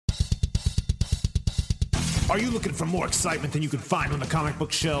Are you looking for more excitement than you can find on the comic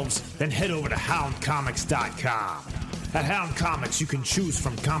book shelves? Then head over to HoundComics.com. At Hound Comics, you can choose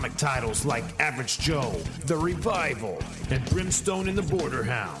from comic titles like Average Joe, The Revival, and Brimstone and the Border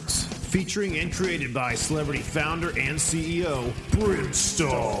Hounds, featuring and created by celebrity founder and CEO,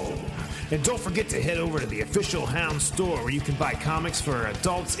 Brimstone. And don't forget to head over to the official Hound store where you can buy comics for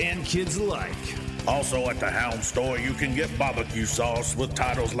adults and kids alike. Also at the Hound store, you can get barbecue sauce with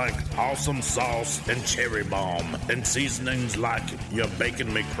titles like Awesome Sauce and Cherry Bomb, and seasonings like You're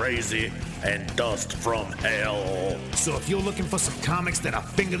Baking Me Crazy and Dust from Hell. So if you're looking for some comics that are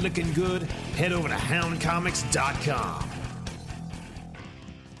finger-licking good, head over to HoundComics.com.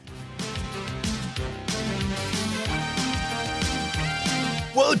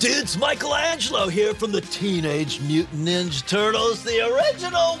 Whoa, dudes, Michelangelo here from the Teenage Mutant Ninja Turtles, the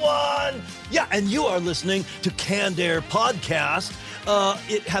original one. Yeah, and you are listening to Canned Air Podcast.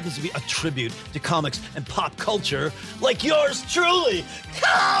 It happens to be a tribute to comics and pop culture, like yours truly,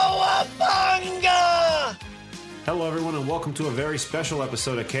 Cowabunga! Hello, everyone, and welcome to a very special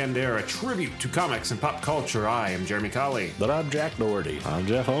episode of Canned Air, a tribute to comics and pop culture. I am Jeremy Colley. But I'm Jack Doherty. I'm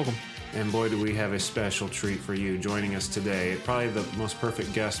Jeff Holcomb. And boy, do we have a special treat for you joining us today. Probably the most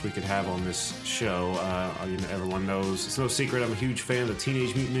perfect guest we could have on this show. Everyone knows, it's no secret, I'm a huge fan of the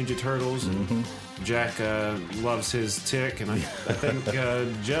Teenage Mutant Ninja Turtles. Mm-hmm. Jack loves his Tick, and I think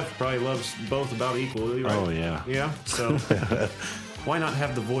Jeff probably loves both about equally, right? Oh, yeah. Yeah? So why not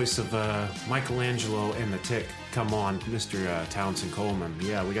have the voice of Michelangelo and the Tick come on, Mr. Townsend Coleman?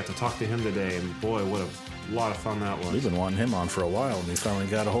 Yeah, we got to talk to him today, and boy, what a lot of fun that was. We've been wanting him on for a while, and we finally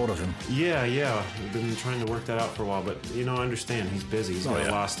got a hold of him. Yeah. We've been trying to work that out for a while, but, I understand he's busy. He's got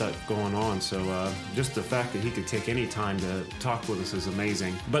a lot of stuff going on, so just the fact that he could take any time to talk with us is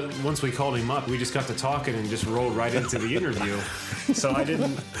amazing. But once we called him up, we just got to talking and just rolled right into the interview. So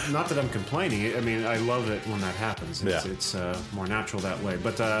not that I'm complaining. I love it when that happens. It's more natural that way.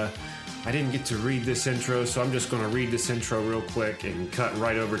 But I didn't get to read this intro, so I'm just going to read this intro real quick and cut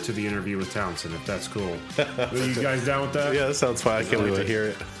right over to the interview with Townsend, if that's cool. Are you guys down with that? Yeah, that sounds fine. I can't wait to hear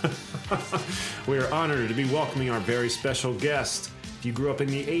it. We are honored to be welcoming our very special guest. If you grew up in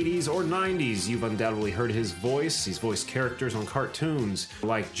the 80s or 90s, you've undoubtedly heard his voice. He's voiced characters on cartoons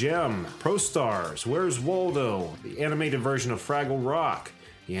like Jem, Pro Stars, Where's Waldo, the animated version of Fraggle Rock,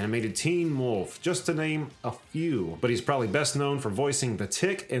 the animated Teen Wolf, just to name a few. But he's probably best known for voicing the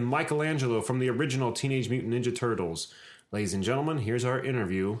Tick and Michelangelo from the original Teenage Mutant Ninja Turtles. Ladies and gentlemen, here's our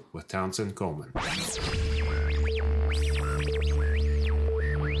interview with Townsend Coleman.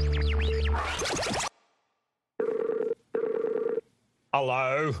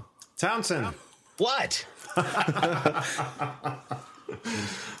 Hello? Townsend. What?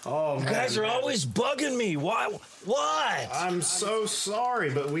 Oh, man. You guys are always bugging me. Why? What? I'm so sorry,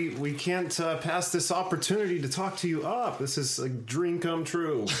 but we can't pass this opportunity to talk to you up. This is a dream come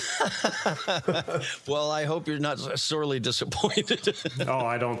true. Well, I hope you're not sorely disappointed. Oh,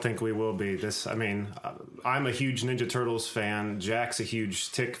 I don't think we will be. I'm a huge Ninja Turtles fan. Jack's a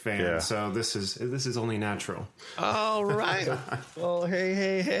huge Tick fan, so this is only natural. All right. Well,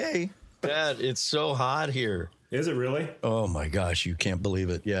 hey. Dad, it's so hot here. Is it really? Oh my gosh, you can't believe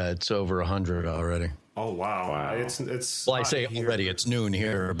it. Yeah, it's over 100 already. Oh wow. It's well, I say already, it's noon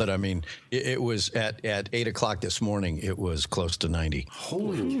here, but it was at 8 o'clock this morning. It was close to 90.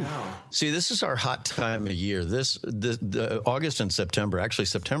 Holy cow! See, this is our hot time of year. The August and September. Actually,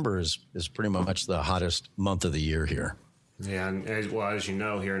 September is pretty much the hottest month of the year here. Yeah, and as you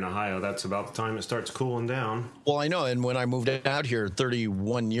know, here in Ohio, that's about the time it starts cooling down. Well, I know, and when I moved out here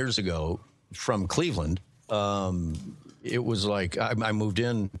 31 years ago from Cleveland, it was like I moved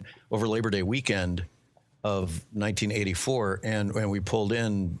in over Labor Day weekend of 1984, and we pulled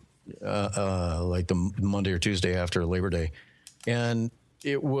in like the Monday or Tuesday after Labor Day, and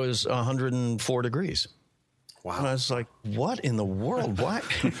it was 104 degrees. Wow! And I was like, "What in the world? Why?"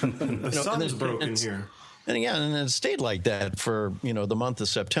 The sun's broken here. And it stayed like that for, the month of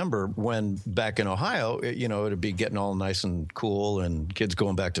September, when back in Ohio, it'd be getting all nice and cool and kids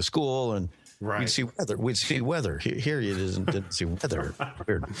going back to school, and we'd see weather. Here you didn't see weather.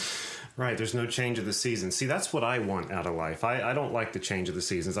 Weird. Right. There's no change of the season. See, that's what I want out of life. I don't like the change of the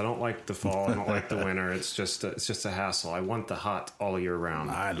seasons. I don't like the fall. I don't like the winter. It's just a hassle. I want the hot all year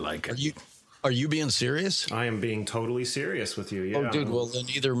round. I'd like it. Are you being serious? I am being totally serious with you. Yeah. Oh, dude. Well, then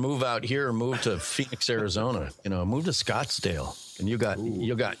either move out here or move to Phoenix, Arizona. Move to Scottsdale, and you got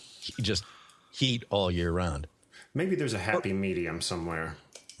just heat all year round. Maybe there's a happy medium somewhere.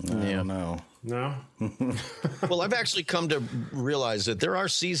 No. Well, I've actually come to realize that there are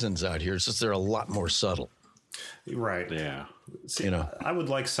seasons out here, since they're a lot more subtle. Right. Yeah. See, I would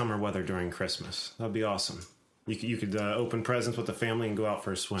like summer weather during Christmas. That'd be awesome. You could open presents with the family and go out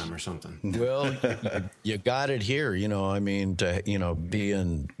for a swim or something. Well, you got it here. I mean, to be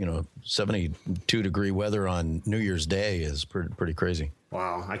in 72-degree weather on New Year's Day is pretty crazy.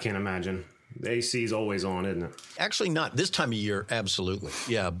 Wow, I can't imagine. The AC is always on, isn't it? Actually, not this time of year. Absolutely,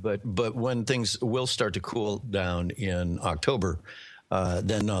 yeah. But when things will start to cool down in October,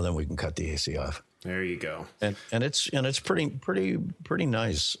 then we can cut the AC off. There you go. And it's pretty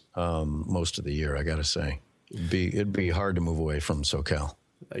nice most of the year, I got to say. It'd be hard to move away from SoCal.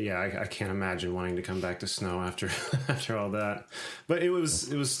 Yeah, I can't imagine wanting to come back to snow after all that. But it was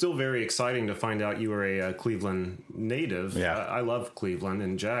still very exciting to find out you were a Cleveland native. Yeah, I love Cleveland,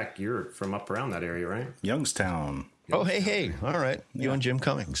 and Jack, you're from up around that area, right? Youngstown. Oh, hey, all right. You and Jim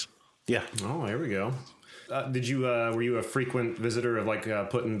Cummings. Yeah. Oh, there we go. Were you a frequent visitor of like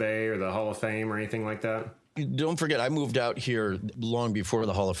Put-in-Bay or the Hall of Fame or anything like that? Don't forget, I moved out here long before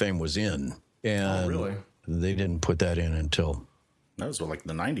the Hall of Fame was in, and really? They didn't put that in until that was like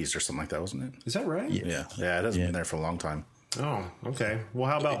the 90s or something like that, wasn't it? Is that right? Yeah. It hasn't been there for a long time. Oh, okay. Well,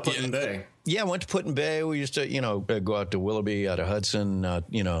 how about Put-in-Bay? Yeah, I went to Put-in-Bay. We used to, go out to Willoughby, out of Hudson,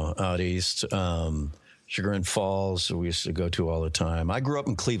 out east. Chagrin Falls, we used to go to all the time. I grew up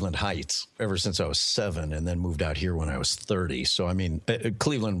in Cleveland Heights ever since I was 7 and then moved out here when I was 30. So, I mean,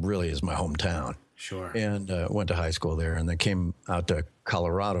 Cleveland really is my hometown. Sure. And went to high school there and then came out to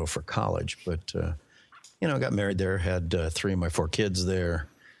Colorado for college. But, got married there, had 3 of my 4 kids there,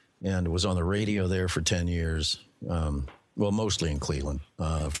 and was on the radio there for 10 years. Mostly in Cleveland,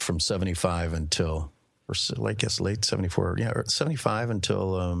 from 75 until, I guess, late 74. Yeah, 75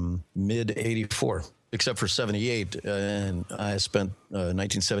 until mid 84. Except for 78, and I spent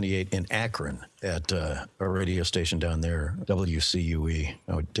 1978 in Akron at a radio station down there, WCUE.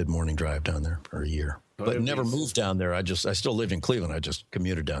 I did morning drive down there for a year, but never moved down there. I still lived in Cleveland. I just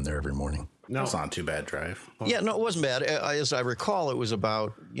commuted down there every morning. No, it's not a too bad drive. Yeah, no, it wasn't bad. As I recall, it was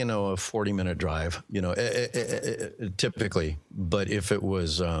about a 40-minute drive. Typically, but if it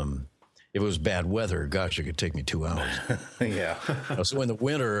was bad weather, gosh, it could take me 2 hours. Yeah. So in the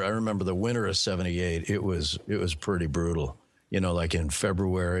winter, I remember the winter of 78, it was pretty brutal, like in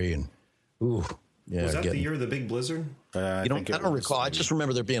February and, ooh. Yeah, was that the year of the big blizzard? I don't recall. I just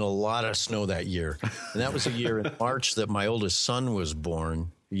remember there being a lot of snow that year. And that was the year in March that my oldest son was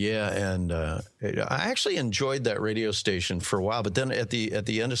born. Yeah, and I actually enjoyed that radio station for a while. But then at the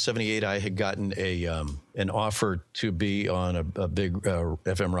end of 78, I had gotten an offer to be on a big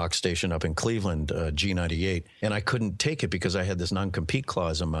FM rock station up in Cleveland, G98. And I couldn't take it because I had this non-compete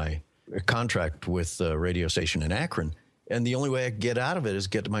clause in my contract with the radio station in Akron. And the only way I could get out of it is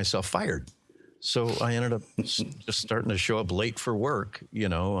get myself fired. So I ended up just starting to show up late for work,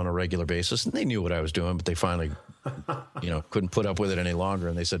 on a regular basis. And they knew what I was doing, but they finally, couldn't put up with it any longer.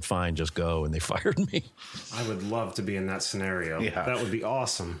 And they said, fine, just go. And they fired me. I would love to be in that scenario. Yeah. That would be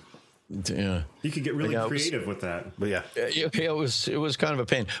awesome. Yeah. You could get really creative with that. But yeah. It was kind of a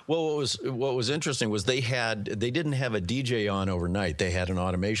pain. Well, what was interesting was they didn't have a DJ on overnight. They had an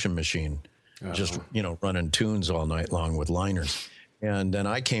automation machine just, running tunes all night long with liners. And then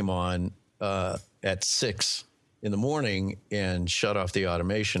I came on at 6 in the morning and shut off the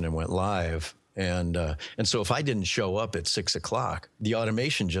automation and went live. And so if I didn't show up at 6 o'clock, the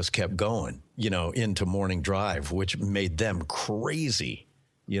automation just kept going, into morning drive, which made them crazy,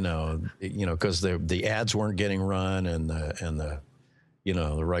 because the ads weren't getting run and the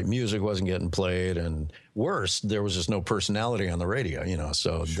right music wasn't getting played. And worse, there was just no personality on the radio,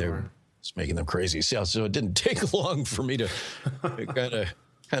 so Sure. they were just making them crazy. So it didn't take long for me to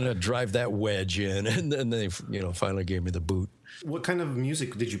kind of drive that wedge in, and then they, finally gave me the boot. What kind of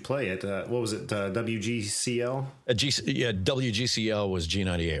music did you play at, what was it, WGCL? WGCL was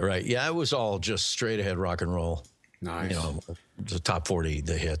G98, right? Yeah, it was all just straight ahead rock and roll. Nice. The top 40,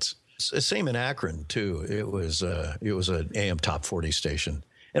 the hits. Same in Akron, too. It was an AM top 40 station.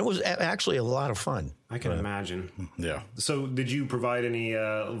 And it was actually a lot of fun. I can imagine. Yeah. So did you provide any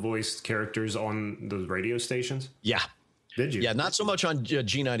voiced characters on the radio stations? Yeah. Did you? Yeah, not so much on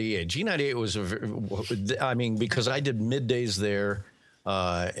G98. G98 was, because I did middays there,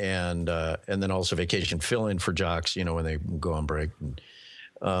 and then also vacation fill-in for jocks, when they go on break.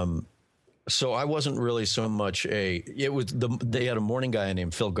 So I wasn't really so much they had a morning guy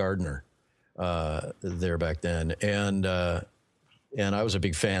named Phil Gardner there back then, and I was a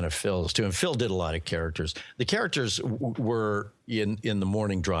big fan of Phil's too. And Phil did a lot of characters. The characters were in the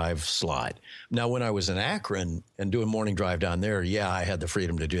morning drive slot. Now, when I was in Akron and doing morning drive down there, yeah, I had the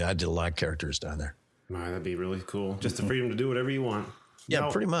freedom to do that. I did a lot of characters down there. Man, that'd be really cool. Just the freedom to do whatever you want. Yeah,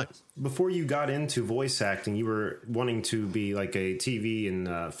 now, pretty much. Before you got into voice acting, you were wanting to be like a TV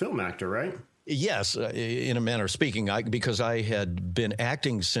and film actor, right? Yes, in a manner of speaking, because I had been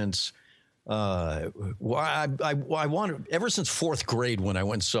acting since I wanted ever since fourth grade when I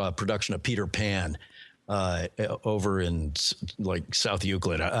went and saw a production of Peter Pan over in like South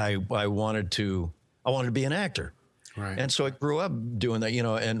Euclid. I wanted to be an actor. Right. And so I grew up doing that,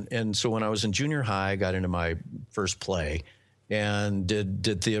 and so when I was in junior high, I got into my first play and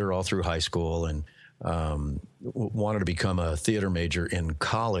did theater all through high school, and wanted to become a theater major in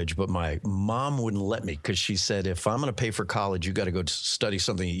college, but my mom wouldn't let me because she said, if I'm going to pay for college, you got to go study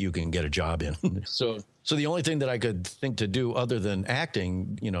something you can get a job in. So the only thing that I could think to do other than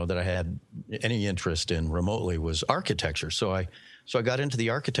acting, that I had any interest in remotely was architecture. So I got into the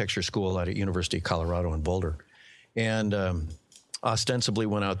architecture school at University of Colorado in Boulder, and ostensibly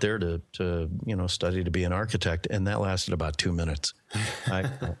went out there to study to be an architect, and that lasted about 2 minutes.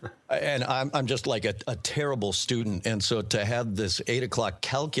 And I'm just like a terrible student, and so to have this 8 o'clock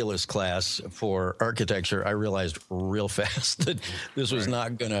calculus class for architecture, I realized real fast that this was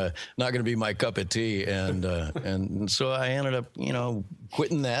not gonna be my cup of tea, and so I ended up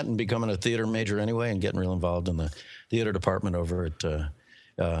quitting that and becoming a theater major anyway, and getting real involved in the theater department over at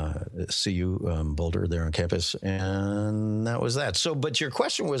CU Boulder there on campus, and that was that. So, but your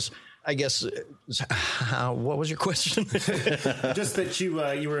question was, I guess, what was your question? Just that you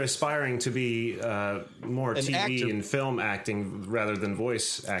were aspiring to be more TV actor. and film acting rather than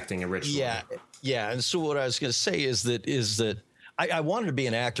voice acting originally. Yeah. And so what I was going to say is that I wanted to be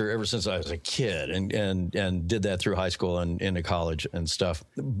an actor ever since I was a kid, and did that through high school and into college and stuff.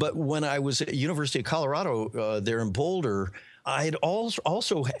 But when I was at University of Colorado there in Boulder, I had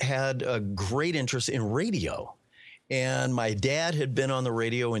also had a great interest in radio. And my dad had been on the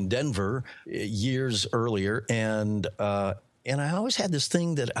radio in Denver years earlier, and I always had this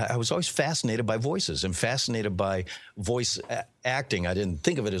thing that I was always fascinated by voices and fascinated by voice acting. I didn't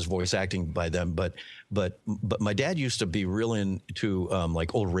think of it as voice acting by them, but my dad used to be real into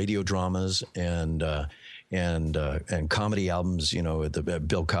like old radio dramas and comedy albums, with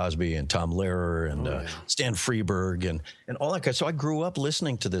Bill Cosby and Tom Lehrer and Stan Freberg and all that kind. So I grew up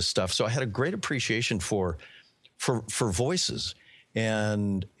listening to this stuff. So I had a great appreciation for voices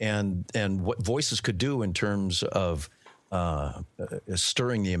and what voices could do in terms of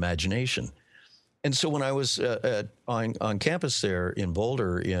stirring the imagination. And so when I was on campus there in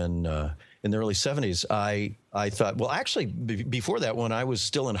Boulder in the early 70s, I thought, well, actually, before that, when I was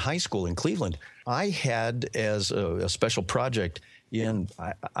still in high school in Cleveland, I had as a special project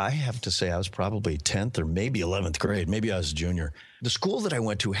I have to say I was probably 10th or maybe 11th grade. Maybe I was a junior. The school that I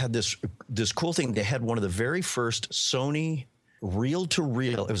went to had this cool thing. They had one of the very first Sony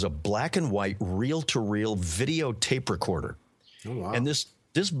reel-to-reel. It was a black and white reel-to-reel video tape recorder. Oh, wow. And this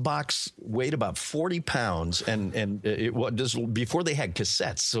box weighed about 40 pounds, and it was before they had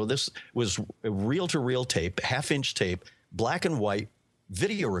cassettes. So this was a reel-to-reel tape, half-inch tape, black and white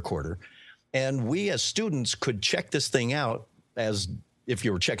video recorder. And we as students could check this thing out as if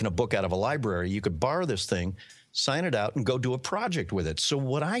you were checking a book out of a library. You could borrow this thing, sign it out, and go do a project with it. So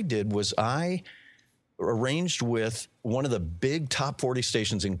what I did was I arranged with one of the big top 40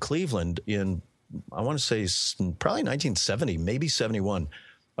 stations in Cleveland in, I want to say probably 1970, maybe 71,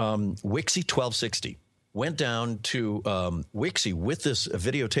 Wixie 1260. Went down to Wixie with this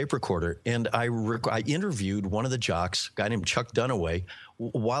videotape recorder, and I interviewed one of the jocks, a guy named Chuck Dunaway,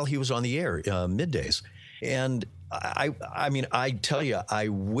 while he was on the air middays. And I mean, I tell you, I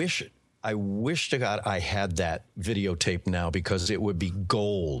wish to God I had that videotape now, because it would be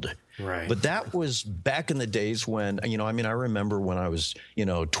gold. Right. But that was back in the days when, I remember when I was,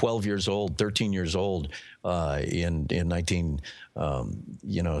 12 years old, 13 years old, in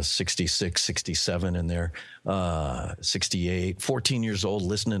 1966, 67 in there, 68, 14 years old,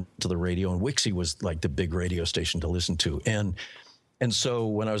 listening to the radio, and Wixie was like the big radio station to listen to. And so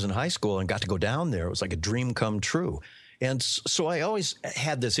when I was in high school and got to go down there, it was like a dream come true. And so I always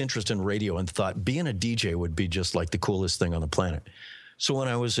had this interest in radio and thought being a DJ would be just like the coolest thing on the planet. So when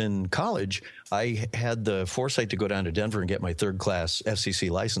I was in college, I had the foresight to go down to Denver and get my third class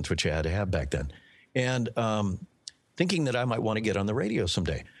FCC license, which I had to have back then. And thinking that I might want to get on the radio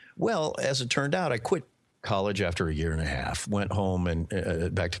someday. Well, as it turned out, I quit college after a year and a half, went home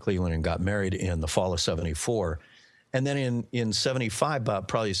and back to Cleveland and got married in the fall of 74. And then in 75, about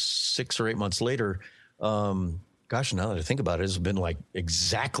probably 6 or 8 months later, gosh, now that I think about it, it's been like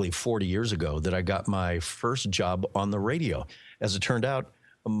exactly 40 years ago that I got my first job on the radio. As it turned out,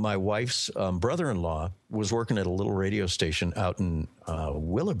 my wife's brother-in-law was working at a little radio station out in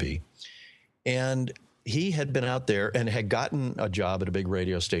Willoughby, and he had been out there and had gotten a job at a big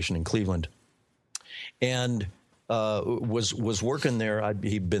radio station in Cleveland. And was working there.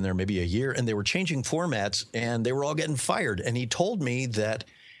 He'd been there maybe a year, and they were changing formats, and they were all getting fired. And he told me that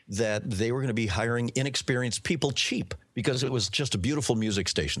they were going to be hiring inexperienced people cheap because it was just a beautiful music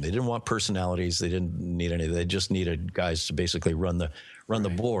station. They didn't want personalities. They didn't need any. They just needed guys to basically run the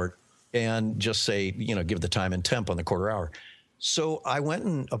board and just say, give the time and temp on the quarter hour. So I went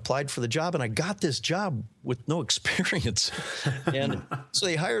and applied for the job, and I got this job with no experience. And so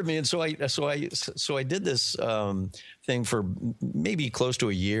they hired me, and so I did this thing for maybe close to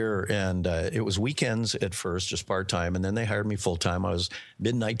a year, and it was weekends at first, just part time, and then they hired me full time. I was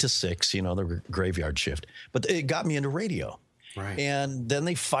midnight to 6, the graveyard shift, but it got me into radio. Right. And then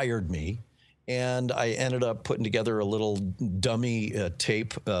they fired me. And I ended up putting together a little dummy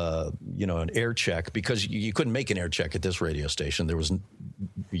tape, an air check, because you couldn't make an air check at this radio station.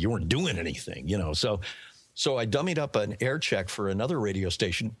 You weren't doing anything, So I dummied up an air check for another radio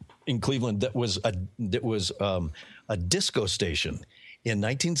station in Cleveland that was a disco station in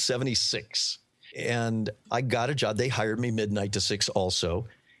 1976. And I got a job. They hired me midnight to 6 also.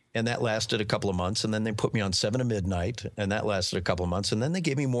 And that lasted a couple of months. And then they put me on 7 to midnight. And that lasted a couple of months. And then they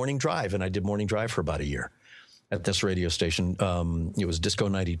gave me morning drive. And I did morning drive for about a year at this radio station. It was Disco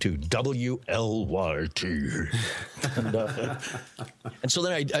 92, WLYT. And so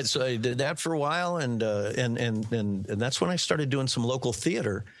then I did that for a while. And that's when I started doing some local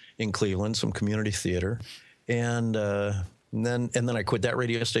theater in Cleveland, some community theater. And then I quit that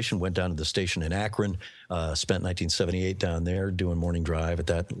radio station, went down to the station in Akron, spent 1978 down there doing morning drive at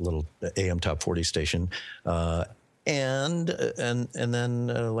that little AM Top 40 station. And then,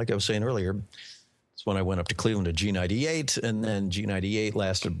 like I was saying earlier, it's when I went up to Cleveland to G98, and then G98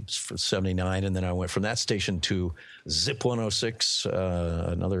 lasted for 79, and then I went from that station to Zip 106,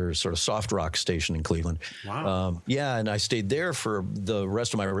 another sort of soft rock station in Cleveland. Wow. And I stayed there for the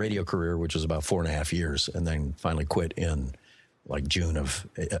rest of my radio career, which was about 4.5 years, and then finally quit in like June of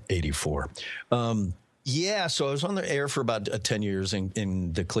 84. So I was on the air for about 10 years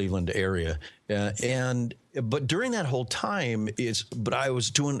in the Cleveland area, but during that whole time, I was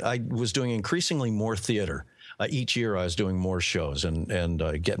doing increasingly more theater. Each year, I was doing more shows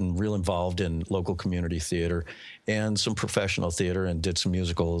and getting real involved in local community theater and some professional theater, and did some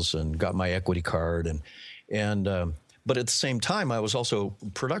musicals and got my equity card but at the same time, I was also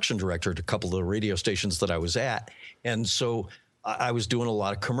production director at a couple of the radio stations that I was at, and so I was doing a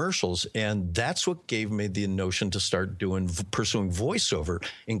lot of commercials, and that's what gave me the notion to start pursuing voiceover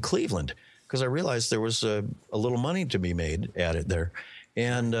in Cleveland, because I realized there was a little money to be made at it there.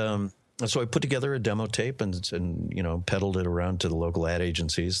 And so I put together a demo tape and peddled it around to the local ad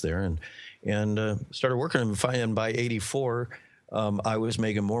agencies there and started working. And by 84, I was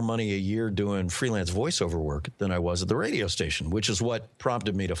making more money a year doing freelance voiceover work than I was at the radio station, which is what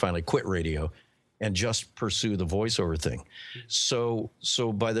prompted me to finally quit radio and just pursue the voiceover thing. So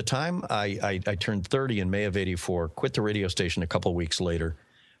by the time I turned 30 in May of 84, quit the radio station a couple of weeks later,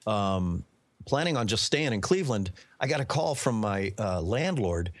 planning on just staying in Cleveland, I got a call from my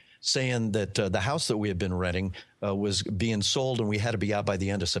landlord saying that the house that we had been renting was being sold, and we had to be out by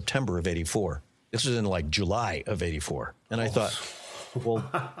the end of September of 84. This was in like July of 84. And I thought, well,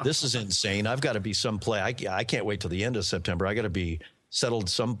 this is insane. I've got to be someplace. I can't wait till the end of September. I got to be settled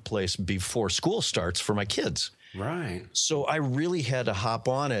someplace before school starts for my kids. Right. So I really had to hop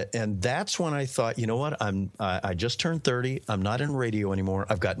on it. And that's when I thought, you know what? I just turned 30. I'm not in radio anymore.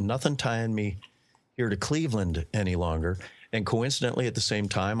 I've got nothing tying me here to Cleveland any longer. And coincidentally, at the same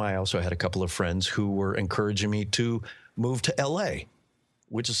time, I also had a couple of friends who were encouraging me to move to LA,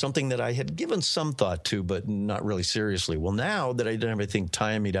 which is something that I had given some thought to, but not really seriously. Well, now that I didn't have anything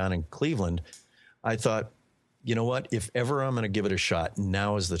tying me down in Cleveland, I thought, you know what? If ever I'm going to give it a shot,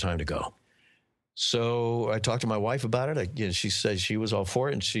 now is the time to go. So I talked to my wife about it. She said she was all for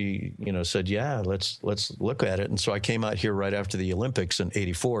it, and she, said, "Yeah, let's look at it." And so I came out here right after the Olympics in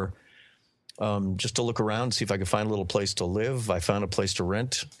 '84, just to look around, see if I could find a little place to live. I found a place to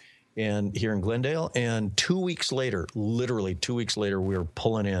rent, and here in Glendale. And 2 weeks later, literally 2 weeks later, we were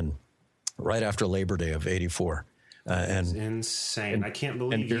pulling in right after Labor Day of '84. That's insane. I can't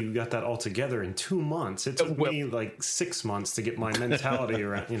believe you got that all together in 2 months. It took me like 6 months to get my mentality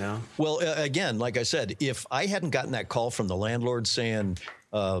around, Well, again, like I said, if I hadn't gotten that call from the landlord saying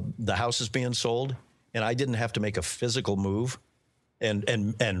the house is being sold, and I didn't have to make a physical move and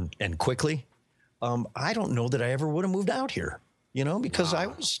quickly, I don't know that I ever would have moved out here. Because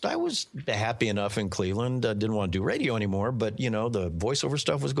wow. I was happy enough in Cleveland. I didn't want to do radio anymore, but, the voiceover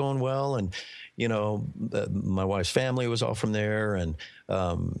stuff was going well. And, my wife's family was all from there. And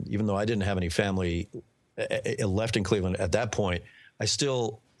even though I didn't have any family left in Cleveland at that point, I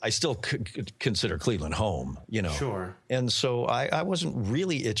still I still consider Cleveland home, you know. Sure. And so I wasn't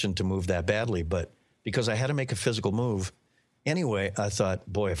really itching to move that badly, but because I had to make a physical move anyway, I thought,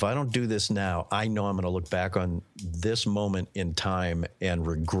 boy, if I don't do this now, I know I'm going to look back on this moment in time and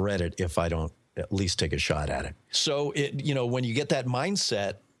regret it if I don't at least take a shot at it. So when you get that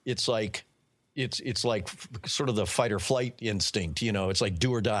mindset, it's like sort of the fight or flight instinct, you know, it's like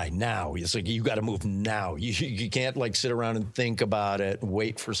do or die now. It's like, you got to move now. You can't like sit around and think about it and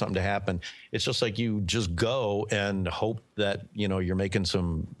wait for something to happen. It's just like you just go and hope that, you know, you're making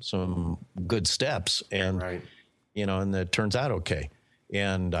some good steps and, right. You know, and it turns out okay.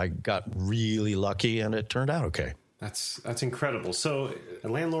 And I got really lucky and it turned out okay. That's incredible. So a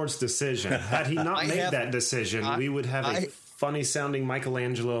landlord's decision, had he not made that decision, we would have a funny sounding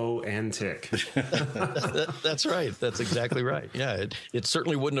Michelangelo antic. That's right. That's exactly right. Yeah. It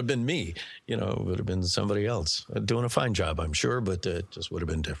certainly wouldn't have been me, you know, it would have been somebody else doing a fine job, I'm sure, but it just would have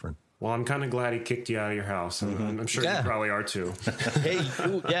been different. Well, I'm kind of glad he kicked you out of your house. And I'm sure you probably are too. Hey,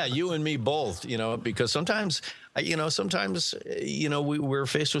 you and me both, you know, because sometimes, we're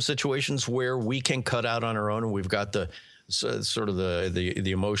faced with situations where we can cut out on our own and we've got the sort of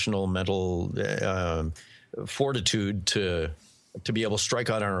the emotional, mental fortitude to be able to strike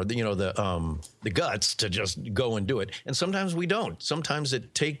out on our, you know, the guts to just go and do it. And sometimes we don't. Sometimes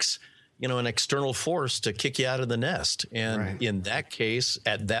it takes, you know, an external force to kick you out of the nest. And in that case,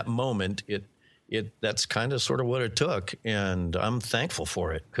 at that moment, that's kind of sort of what it took. And I'm thankful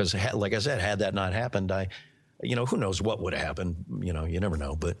for it because, like I said, had that not happened, who knows what would have happened? You know, you never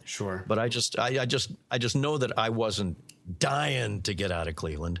know. But sure. But I just know that I wasn't dying to get out of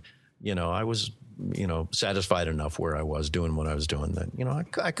Cleveland. You know, I was, you know, satisfied enough where I was doing what I was doing that, you know,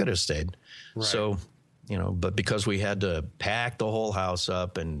 I could have stayed. Right. So, you know, but because we had to pack the whole house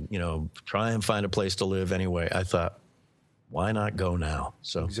up and, you know, try and find a place to live anyway, I thought, why not go now?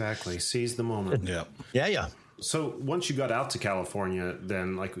 So exactly. Seize the moment. Yeah. So once you got out to California,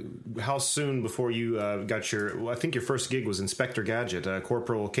 then like how soon before you got I think your first gig was Inspector Gadget,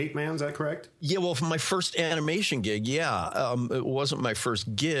 Corporal Cape Man, is that correct? Yeah, well, for my first animation gig, it wasn't my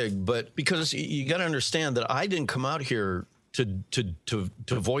first gig, but because you got to understand that I didn't come out here to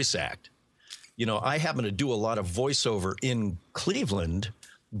voice act. You know, I happen to do a lot of voiceover in Cleveland,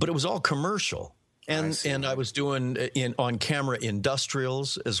 but it was all commercial. And I was doing on camera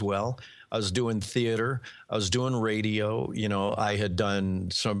industrials as well. I was doing theater. I was doing radio. You know, I had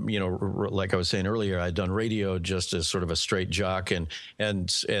done some, you know, like I was saying earlier, I'd done radio just as sort of a straight jock and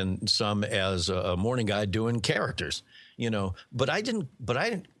some as a morning guy doing characters, you know, I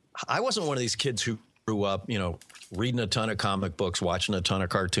wasn't one of these kids who grew up, you know, reading a ton of comic books, watching a ton of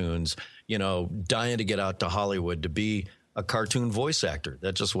cartoons, you know, dying to get out to Hollywood to be a cartoon voice actor.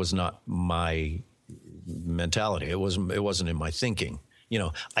 That just was not my mentality. It wasn't in my thinking. You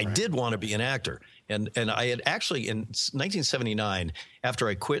know, I did want to be an actor. And I had actually, in 1979, after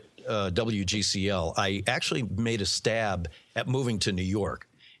I quit WGCL, I actually made a stab at moving to New York.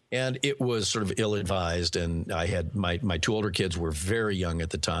 And it was sort of ill-advised. And I had my two older kids were very young at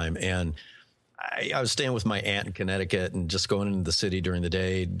the time. And I was staying with my aunt in Connecticut and just going into the city during the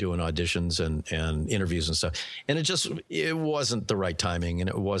day, doing auditions and interviews and stuff. And it wasn't the right timing and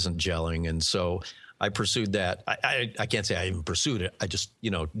it wasn't gelling. And so I pursued that. I can't say I even pursued it. I just,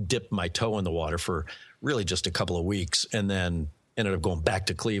 you know, dipped my toe in the water for really just a couple of weeks and then ended up going back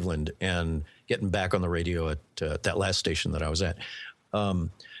to Cleveland and getting back on the radio at that last station that I was at.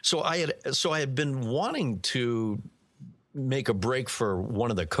 So I had been wanting to make a break for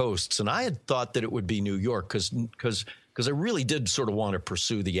one of the coasts, and I had thought that it would be New York because I really did sort of want to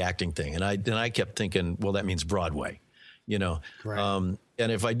pursue the acting thing, and I kept thinking, well, that means Broadway, you know. Right.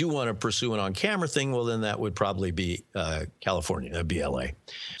 And if I do want to pursue an on-camera thing, well, then that would probably be California, that'd be LA.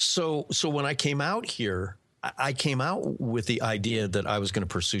 So when I came out here, I came out with the idea that I was going to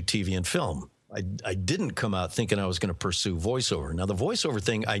pursue TV and film. I didn't come out thinking I was going to pursue voiceover. Now, the voiceover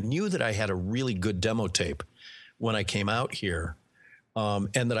thing, I knew that I had a really good demo tape when I came out here,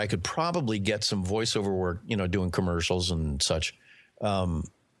 and that I could probably get some voiceover work, you know, doing commercials and such,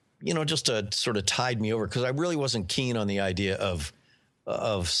 you know, just to sort of tide me over, because I really wasn't keen on the idea of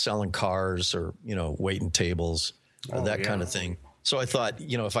selling cars or, you know, waiting tables or that kind of thing. So I thought,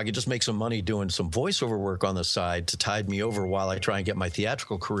 you know, if I could just make some money doing some voiceover work on the side to tide me over while I try and get my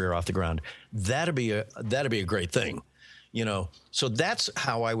theatrical career off the ground, that'd be a great thing. You know, so that's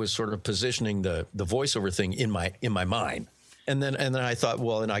how I was sort of positioning the voiceover thing in my mind. And then I thought,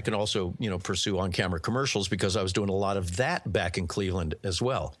 well, and I can also, you know, pursue on-camera commercials because I was doing a lot of that back in Cleveland as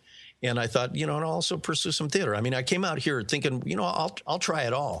well. And I thought, you know, and I'll also pursue some theater. I mean, I came out here thinking, you know, I'll try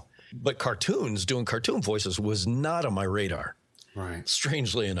it all. But doing cartoon voices was not on my radar. Right.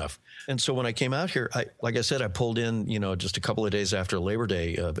 Strangely enough. And so when I came out here, like I said, I pulled in, just a couple of days after Labor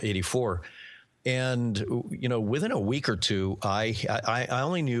Day of '84. And, within a week or two, I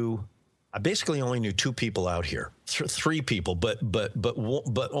basically only knew two people out here, three people, but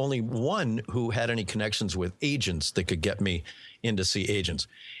only one who had any connections with agents that could get me in to see agents.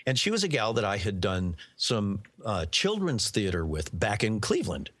 And she was a gal that I had done some children's theater with back in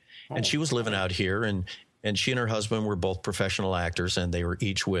Cleveland. And she was living out here, and she and her husband were both professional actors, and they were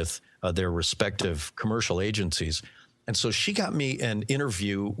each with their respective commercial agencies. And so she got me an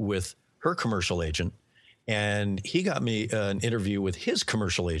interview with her commercial agent, and he got me an interview with his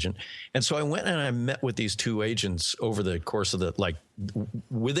commercial agent. And so I went and I met with these two agents over the course of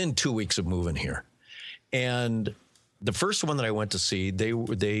within 2 weeks of moving here. And the first one that I went to see, they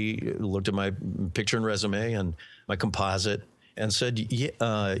looked at my picture and resume and my composite and said,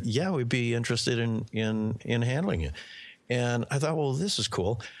 yeah, we'd be interested in handling it. And I thought, well, this is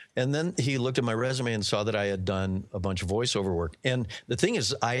cool. And then he looked at my resume and saw that I had done a bunch of voiceover work. And the thing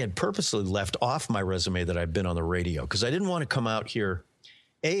is, I had purposely left off my resume that I'd been on the radio because I didn't want to come out here.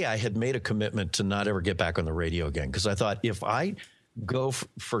 I had made a commitment to not ever get back on the radio again because I thought if I go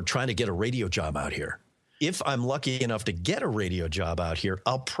for trying to get a radio job out here, if I'm lucky enough to get a radio job out here,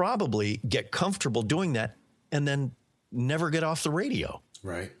 I'll probably get comfortable doing that and then never get off the radio.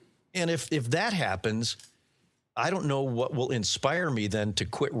 Right. And if that happens, I don't know what will inspire me then to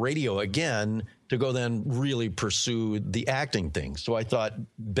quit radio again to go then really pursue the acting thing. So I thought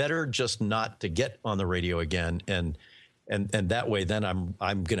better just not to get on the radio again. And that way then I'm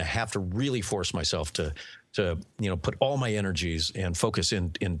going to have to really force myself to put all my energies and focus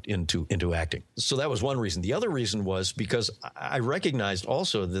into acting. So that was one reason. The other reason was because I recognized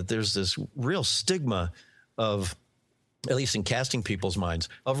also that there's this real stigma of, at least in casting people's minds,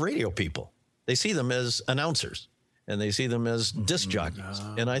 of radio people. They see them as announcers and they see them as disc jockeys.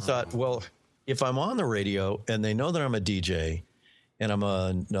 And I thought, well, if I'm on the radio and they know that I'm a DJ and I'm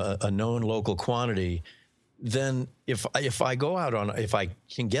a known local quantity, then if I go out if I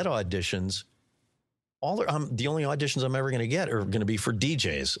can get auditions, the only auditions I'm ever going to get are going to be for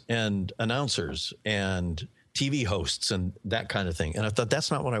DJs and announcers and TV hosts and that kind of thing. And I thought that's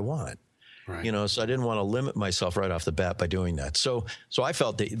not what I want. Right. So I didn't want to limit myself right off the bat by doing that. So I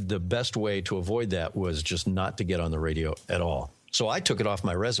felt the best way to avoid that was just not to get on the radio at all. So I took it off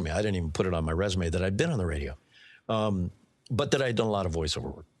my resume. I didn't even put it on my resume that I'd been on the radio, but that I'd done a lot of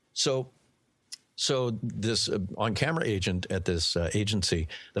voiceover work. So this on-camera agent at this agency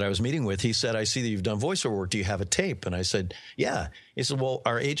that I was meeting with, he said, I see that you've done voiceover work. Do you have a tape? And I said, yeah. He said, well,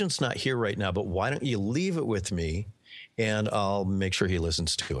 our agent's not here right now, but why don't you leave it with me and I'll make sure he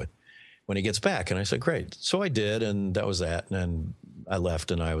listens to it when he gets back. And I said, great. So I did, and that was that. And I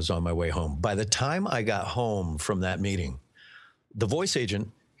left, and I was on my way home. By the time I got home from that meeting, the voice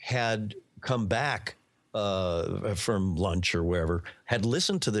agent had come back from lunch or wherever, had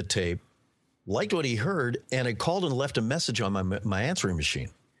listened to the tape, liked what he heard, and had called and left a message on my answering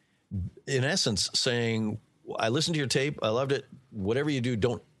machine. In essence, saying, I listened to your tape. I loved it. Whatever you do,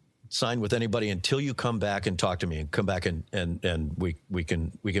 don't sign with anybody until you come back and talk to me and come back and we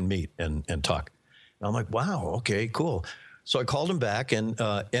can meet and talk. And I'm like, wow, okay, cool. So I called him back and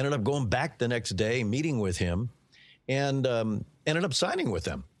ended up going back the next day, meeting with him, and ended up signing with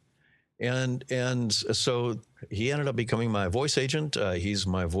them. And so he ended up becoming my voice agent. He's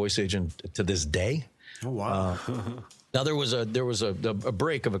my voice agent to this day. Oh, wow. Now there was a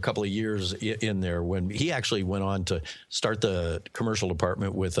break of a couple of years in there when he actually went on to start the commercial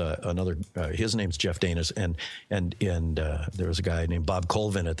department with another. His name's Jeff Danis, and there was a guy named Bob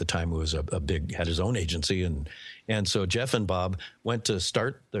Colvin at the time who was had his own agency, and so Jeff and Bob went to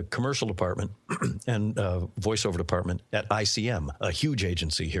start the commercial department and voiceover department at ICM, a huge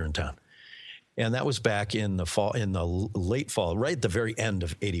agency here in town, and that was back in the late fall, right at the very end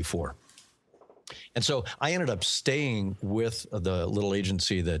of '84. And so I ended up staying with the little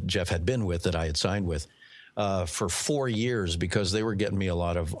agency that Jeff had been with, that I had signed with, for 4 years, because they were getting me a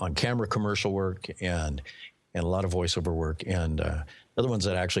lot of on-camera commercial work and a lot of voiceover work. And other ones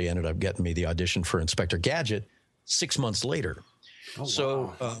that actually ended up getting me the audition for Inspector Gadget 6 months later. Oh,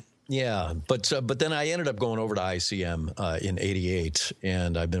 so, wow. yeah, but then I ended up going over to ICM in '88,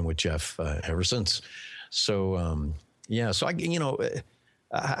 and I've been with Jeff ever since. So, yeah, so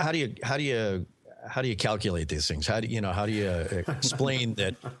how do you calculate these things? How do you explain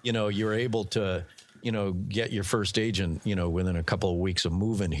that, you're able to, get your first agent, within a couple of weeks of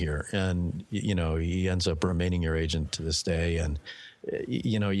moving here, and, he ends up remaining your agent to this day. And,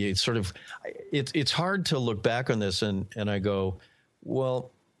 you sort of, it's hard to look back on this and I go,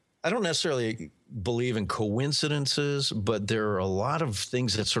 well, I don't necessarily believe in coincidences, but there are a lot of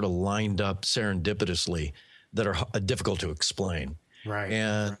things that sort of lined up serendipitously that are difficult to explain. Right.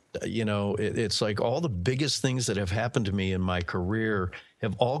 And, it's like all the biggest things that have happened to me in my career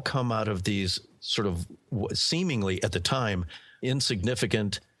have all come out of these sort of seemingly at the time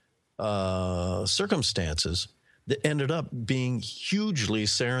insignificant circumstances that ended up being hugely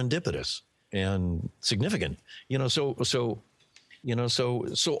serendipitous and significant. So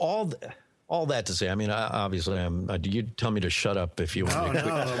all that to say, I mean, obviously, you tell me to shut up if you want. Oh,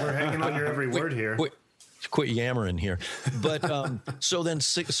 no, we're hanging on your every word here. Quit yammering here. But so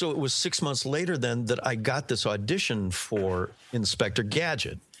it was 6 months later then that I got this audition for Inspector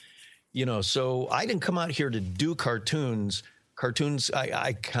Gadget. So I didn't come out here to do cartoons.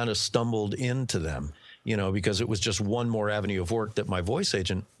 I kind of stumbled into them, because it was just one more avenue of work that my voice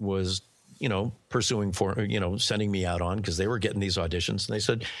agent was, pursuing for, sending me out on, because they were getting these auditions. And they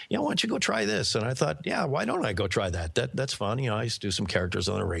said, why don't you go try this? And I thought, why don't I go try that? That's fun. I used to do some characters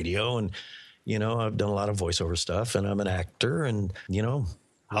on the radio, and I've done a lot of voiceover stuff, and I'm an actor, and,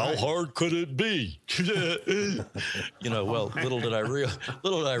 how hard could it be? Well, little did I realize,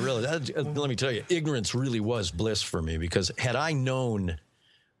 let me tell you, ignorance really was bliss for me, because had I known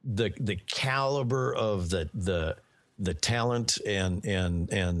the caliber of the talent and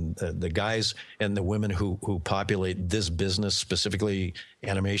the guys and the women who populate this business, specifically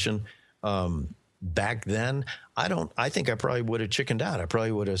animation, back then, I think I probably would have chickened out. I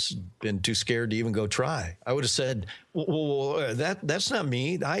probably would have been too scared to even go try. I would have said, well, that's not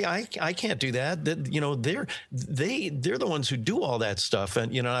me. I can't do that. They're the ones who do all that stuff.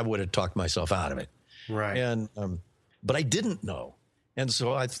 And, I would have talked myself out of it. Right. And, but I didn't know. And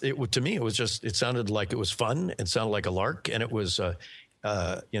so to me, it sounded like it was fun. It sounded like a lark. And it was,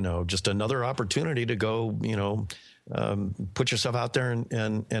 just another opportunity to go, put yourself out there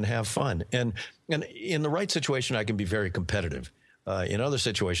and have fun. And in the right situation, I can be very competitive. In other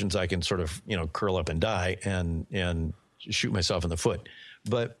situations, I can sort of, curl up and die and shoot myself in the foot.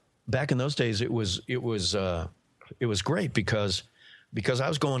 But back in those days, it was great because I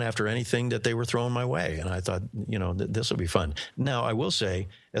was going after anything that they were throwing my way. And I thought, this will be fun. Now, I will say,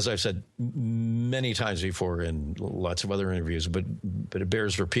 as I've said many times before in lots of other interviews, but it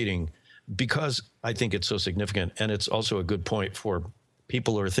bears repeating, because I think it's so significant, and it's also a good point for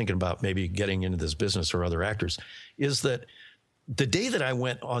people who are thinking about maybe getting into this business or other actors, is that the day that I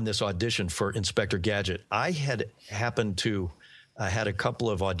went on this audition for Inspector Gadget, I had happened to had a couple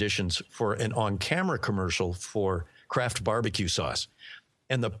of auditions for an on-camera commercial for Kraft barbecue sauce.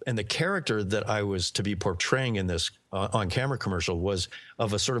 And the character that I was to be portraying in this on-camera commercial was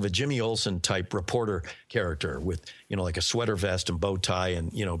of a sort of a Jimmy Olsen type reporter character with, like a sweater vest and bow tie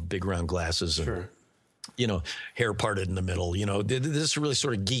and, big round glasses and, sure. Hair parted in the middle, this really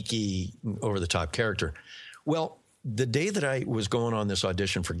sort of geeky over the top character. Well, the day that I was going on this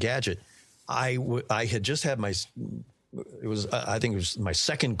audition for Gadget, I had just had I think it was my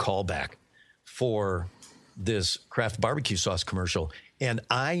second callback for this Kraft barbecue sauce commercial. And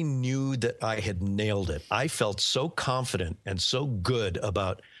I knew that I had nailed it. I felt so confident and so good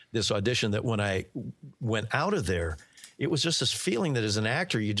about this audition that when I went out of there, it was just this feeling that as an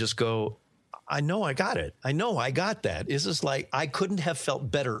actor, you just go, I know I got it. I know I got that. It's just like, I couldn't have felt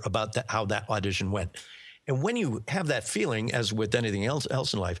better about how that audition went. And when you have that feeling, as with anything else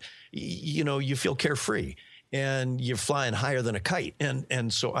in life, you feel carefree and you're flying higher than a kite.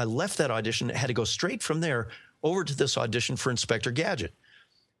 And so I left that audition, had to go straight from there over to this audition for Inspector Gadget.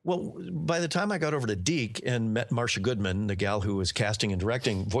 Well, by the time I got over to Deke and met Marcia Goodman, the gal who was casting and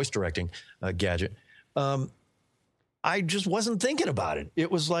directing, voice directing Gadget, I just wasn't thinking about it. It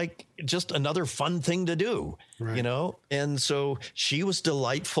was like just another fun thing to do, right. And so she was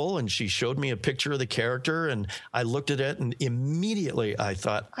delightful, and she showed me a picture of the character, and I looked at it, and immediately I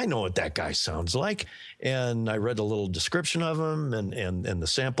thought, I know what that guy sounds like. And I read a little description of him and the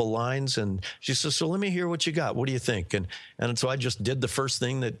sample lines, and she says, so let me hear what you got. What do you think? And so I just did the first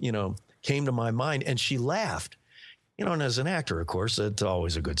thing that, came to my mind, and she laughed. And as an actor, of course, that's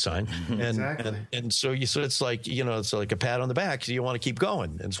always a good sign. And, exactly. and so it's like, it's like a pat on the back. So you want to keep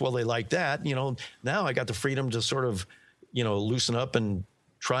going. And so, well, they like that, now I got the freedom to sort of, loosen up and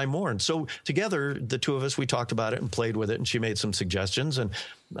try more. And so together, the two of us, we talked about it and played with it, and she made some suggestions, and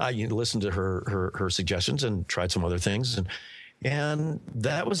I listened to her suggestions and tried some other things. And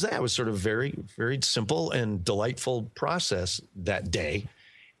that was that. It was sort of very, very simple and delightful process that day.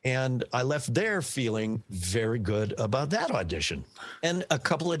 And I left there feeling very good about that audition. And a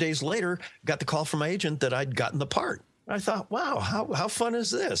couple of days later, got the call from my agent that I'd gotten the part. I thought, wow, how fun is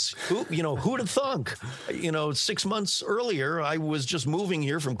this? Who'd have thunk? 6 months earlier, I was just moving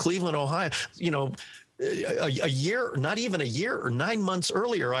here from Cleveland, Ohio. A year, not even a year, or 9 months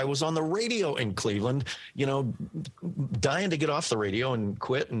earlier, I was on the radio in Cleveland, dying to get off the radio and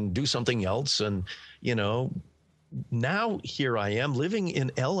quit and do something else. And, now here I am living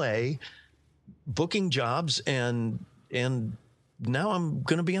in LA, booking jobs, and now I'm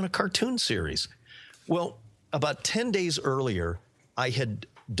going to be on a cartoon series. Well, about 10 days earlier, I had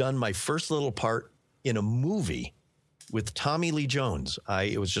done my first little part in a movie with Tommy Lee Jones.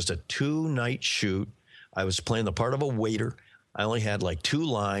 It was just a 2-night shoot. I was playing the part of a waiter. I only had like 2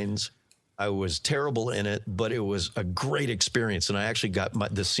 lines. I was terrible in it, but it was a great experience. And I actually got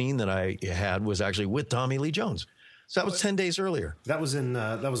the scene that I had was actually with Tommy Lee Jones. So that was 10 days earlier. That was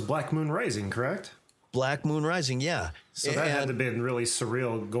Black Moon Rising, correct? Black Moon Rising, yeah. So that had to have been really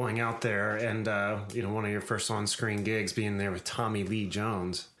surreal going out there and, one of your first on-screen gigs being there with Tommy Lee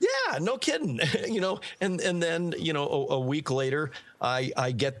Jones. Yeah, no kidding. And then, a week later,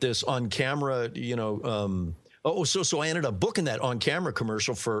 I get this on camera, so I ended up booking that on camera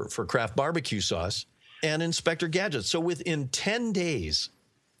commercial for Kraft barbecue sauce and Inspector Gadget. So within 10 days,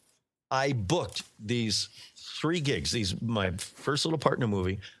 I booked these 3 gigs, my first little part in a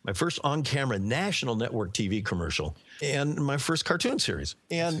movie, my first on-camera national network TV commercial, and my first cartoon series.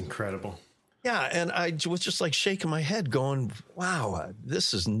 And that's incredible. Yeah, and I was just like shaking my head going, wow,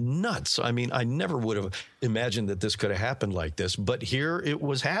 this is nuts. I mean, I never would have imagined that this could have happened like this, but here it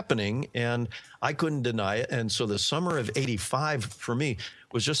was happening, and I couldn't deny it. And so the summer of '85 for me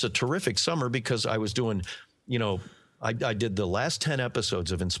was just a terrific summer because I was doing, I did the last 10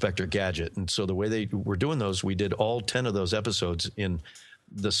 episodes of Inspector Gadget. And so the way they were doing those, we did all 10 of those episodes in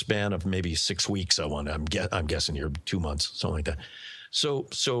the span of maybe 6 weeks. I'm guessing here, 2 months, something like that.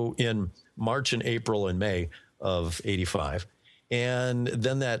 So in March and April and May of '85. And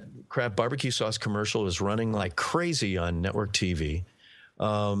then that Kraft barbecue sauce commercial is running like crazy on network TV.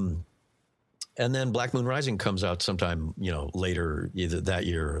 And then Black Moon Rising comes out sometime, later, either that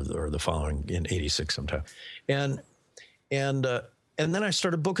year or the following in '86 sometime. And then I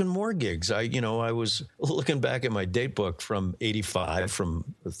started booking more gigs. I was looking back at my date book from '85, from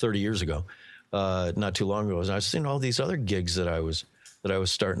 30 years ago, not too long ago. I was seeing all these other gigs that I was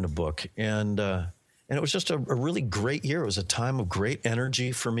starting to book, and it was just a really great year. It was a time of great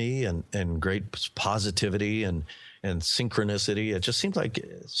energy for me and great positivity and synchronicity. It just seemed like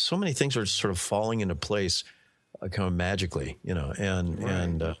so many things were sort of falling into place, kind of magically,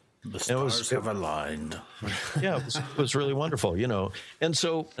 and. The stars have aligned. Yeah, it was really wonderful, And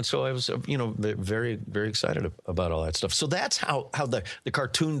so I was, very, very excited about all that stuff. So that's how the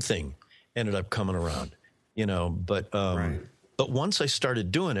cartoon thing ended up coming around, But right. But once I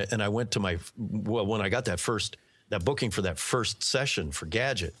started doing it, and I went to when I got that booking for that first session for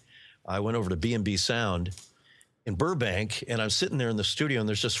Gadget, I went over to B&B Sound in Burbank, and I'm sitting there in the studio, and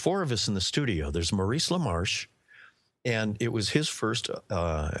there's just 4 of us in the studio. There's Maurice LaMarche. And it was his first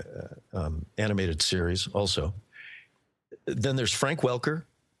animated series also. Then there's Frank Welker,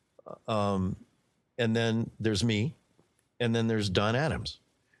 and then there's me, and then there's Don Adams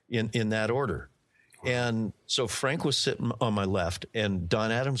in that order. And so Frank was sitting on my left, and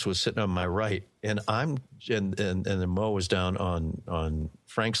Don Adams was sitting on my right, and then Mo was down on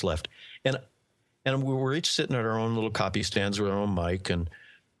Frank's left. And we were each sitting at our own little copy stands with our own mic,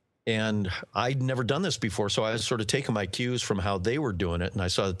 and I'd never done this before, so I was sort of taking my cues from how they were doing it, and I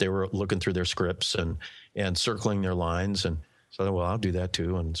saw that they were looking through their scripts and circling their lines, and so I thought, well, I'll do that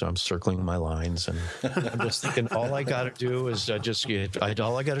too, and so I'm circling my lines, and I'm just thinking, all I got to do is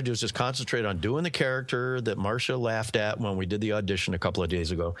just concentrate on doing the character that Marcia laughed at when we did the audition a couple of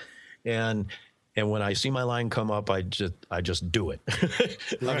days ago, and when I see my line come up, I just do it.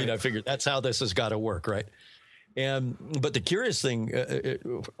 Right. I mean, I figured that's how this has got to work, right? But the curious thing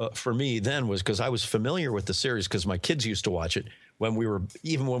for me then was because I was familiar with the series because my kids used to watch it when we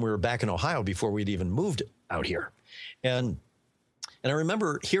were back in Ohio before we'd even moved out here, and I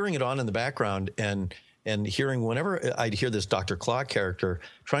remember hearing it on in the background and hearing whenever I'd hear this Dr. Claw character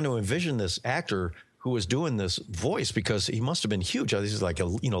trying to envision this actor who was doing this voice because he must have been huge. He's like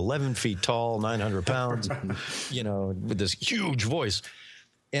 11 feet tall, 900 pounds, with this huge voice.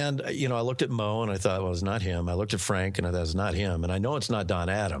 And, I looked at Mo and I thought, well, it's not him. I looked at Frank and I thought, it's not him. And I know it's not Don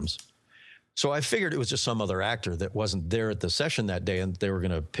Adams. So I figured it was just some other actor that wasn't there at the session that day and they were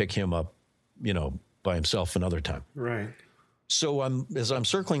going to pick him up, by himself another time. Right. So as I'm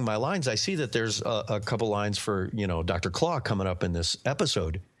circling my lines, I see that there's a couple lines for, Dr. Claw coming up in this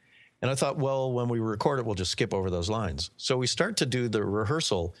episode. And I thought, well, when we record it, we'll just skip over those lines. So we start to do the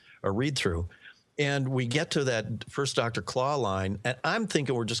rehearsal, a read through. And we get to that first Dr. Claw line, and I'm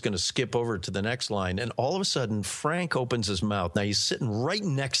thinking we're just going to skip over to the next line. And all of a sudden, Frank opens his mouth. Now, he's sitting right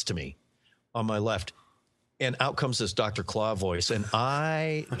next to me on my left. And out comes this Dr. Claw voice, and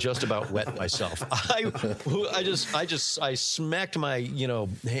I just about wet myself. I smacked my,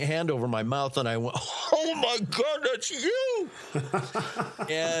 hand over my mouth, and I went, "Oh my God, that's you!"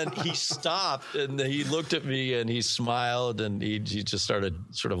 And he stopped, and he looked at me, and he smiled, and he just started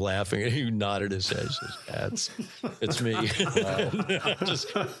sort of laughing, and he nodded his head. He says, it's me.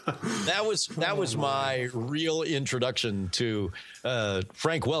 That was my real introduction to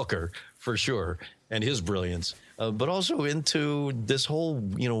Frank Welker, for sure, and his brilliance, but also into this whole,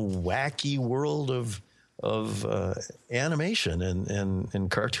 wacky world of animation and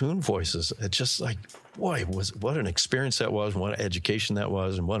cartoon voices. It's just like, boy, what an experience that was, what an education that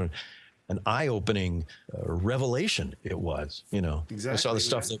was, and what an eye-opening revelation it was. Exactly. I saw the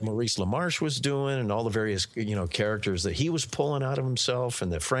stuff that Maurice LaMarche was doing, and all the various characters that he was pulling out of himself,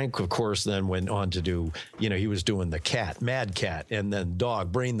 and that Frank, of course, then went on to do. He was doing the cat, Mad Cat, and then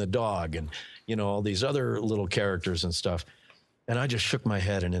Dog, Brain the Dog, and all these other little characters and stuff. And I just shook my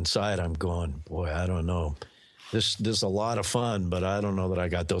head, and inside I'm going, boy, I don't know. This is a lot of fun, but I don't know that I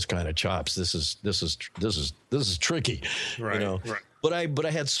got those kind of chops. This is tricky, right. But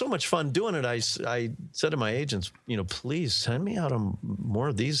I had so much fun doing it. I said to my agents, please send me out on more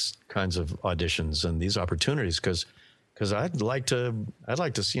of these kinds of auditions and these opportunities, because I'd like to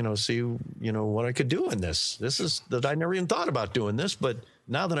see what I could do in this. This is that I never even thought about doing this, but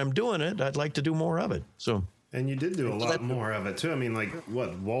now that I'm doing it, I'd like to do more of it. So. And you did do a lot more of it, too. I mean, like,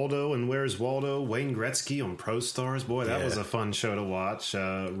 Waldo and Where's Waldo? Wayne Gretzky on Pro Stars. Boy, that was a fun show to watch.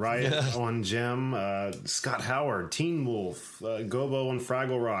 Riot on Gem. Scott Howard, Teen Wolf, Gobo on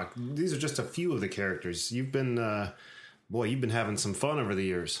Fraggle Rock. These are just a few of the characters. You've been... you've been having some fun over the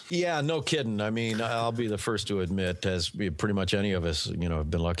years. Yeah, no kidding. I mean, I'll be the first to admit, as pretty much any of us, have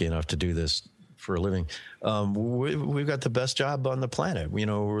been lucky enough to do this for a living. We've got the best job on the planet.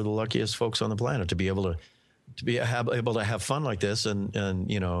 We're the luckiest folks on the planet to be able to have fun like this and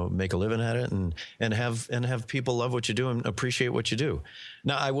make a living at it and have people love what you do and appreciate what you do.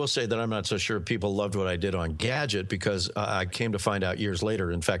 Now, I will say that I'm not so sure people loved what I did on Gadget, because I came to find out years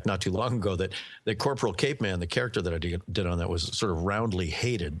later, in fact, not too long ago, that Corporal Cape Man, the character that I did on that, was sort of roundly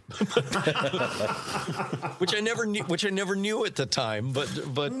hated, which I never knew at the time.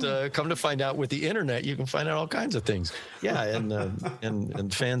 But come to find out with the internet, you can find out all kinds of things. Yeah,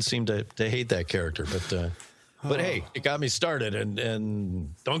 and fans seem to hate that character, but hey, it got me started,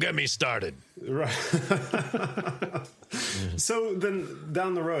 and don't get me started. Right. So then,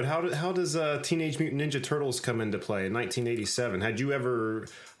 down the road, how does Teenage Mutant Ninja Turtles come into play in 1987? Had you ever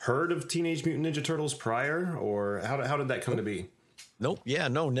heard of Teenage Mutant Ninja Turtles prior, or how did that come to be? Nope. Yeah,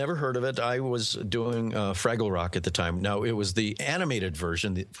 no, never heard of it. I was doing Fraggle Rock at the time. Now, it was the animated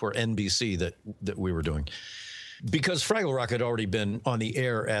version for NBC that we were doing, because Fraggle Rock had already been on the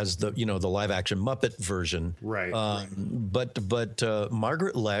air as the live action Muppet version. Right. But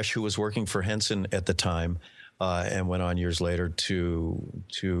Margaret Lesh, who was working for Henson at the time, and went on years later to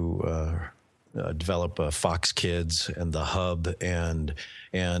develop Fox Kids and the Hub and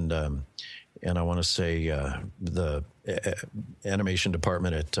I want to say the animation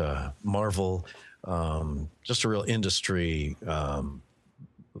department at Marvel, just a real industry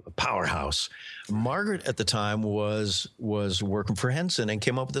powerhouse. Margaret at the time was working for Henson and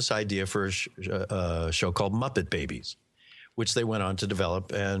came up with this idea for a show called Muppet Babies, which they went on to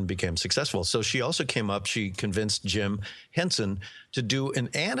develop and became successful. So she also she convinced Jim Henson to do an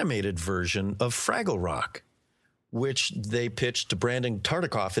animated version of Fraggle Rock, which they pitched to Brandon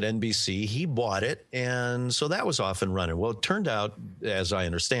Tartikoff at NBC. He bought it, and so that was off and running. Well, it turned out, as I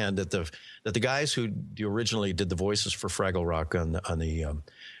understand, that the guys who originally did the voices for Fraggle Rock on the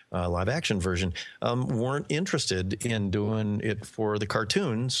live action version weren't interested in doing it for the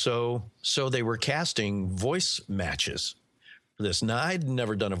cartoon, so they were casting voice matches for this. Now, I'd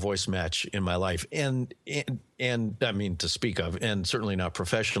never done a voice match in my life, and I mean, to speak of, and certainly not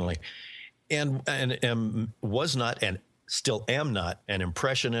professionally. And was not, and still am not, an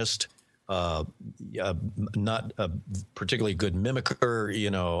impressionist, not a particularly good mimicker.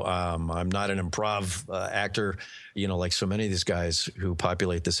 I'm not an improv actor, like so many of these guys who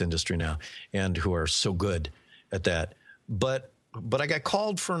populate this industry now and who are so good at that. But I got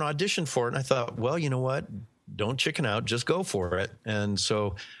called for an audition for it, and I thought, well, you know what? Don't chicken out, just go for it. And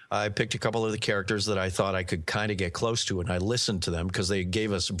so I picked a couple of the characters that I thought I could kind of get close to, and I listened to them because they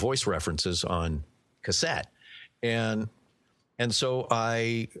gave us voice references on cassette. And so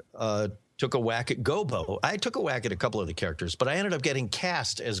I took a whack at Gobo. I took a whack at a couple of the characters, but I ended up getting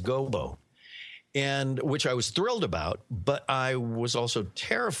cast as Gobo. and which I was thrilled about, but I was also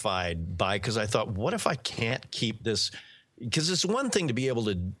terrified by, because I thought, what if I can't keep this? Because it's one thing to be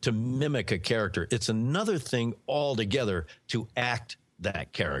able to mimic a character. It's another thing altogether to act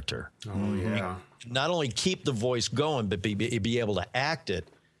that character. Oh, yeah. Not only keep the voice going, but be able to act it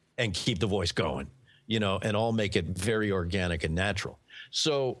and keep the voice going, and all make it very organic and natural.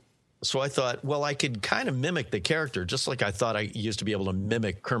 So I thought, well, I could kind of mimic the character, just like I thought I used to be able to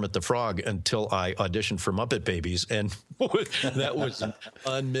mimic Kermit the Frog until I auditioned for Muppet Babies, and that was an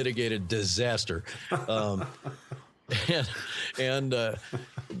unmitigated disaster.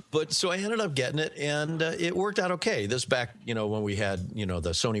 But so I ended up getting it, and it worked out okay. This back, when we had,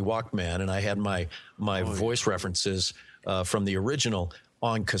 the Sony Walkman, and I had my voice references from the original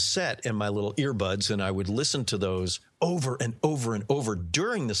on cassette in my little earbuds, and I would listen to those over and over and over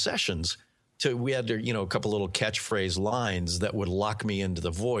during the sessions. We had a couple little catchphrase lines that would lock me into the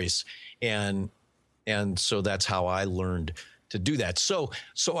voice, and so that's how I learned to do that. So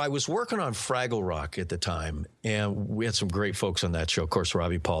I was working on Fraggle Rock at the time, and we had some great folks on that show. Of course,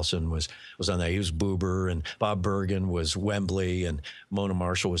 Robbie Paulson was on that. He was Boober, and Bob Bergen was Wembley, and Mona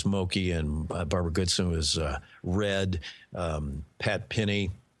Marshall was Moki, and Barbara Goodson was Red. Pat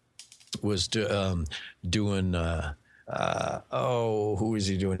Pinney was doing, who was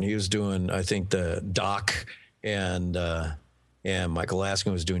he doing? He was doing, I think, the Doc, and Michael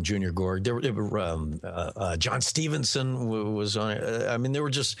Laskin was doing Junior Gorg. John Stevenson was on it. I mean,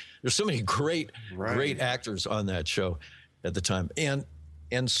 there's so many great actors on that show at the time.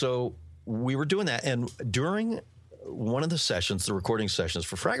 And so we were doing that. And during one of the sessions, the recording sessions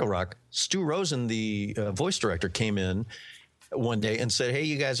for Fraggle Rock, Stu Rosen, the voice director, came in one day and said, hey,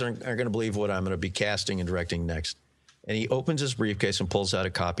 you guys aren't going to believe what I'm going to be casting and directing next. And he opens his briefcase and pulls out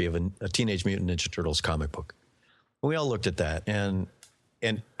a copy of a Teenage Mutant Ninja Turtles comic book. We all looked at that, and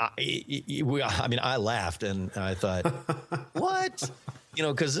I laughed, and I thought, what?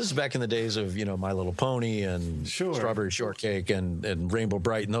 Because this is back in the days of, My Little Pony and Strawberry Shortcake and Rainbow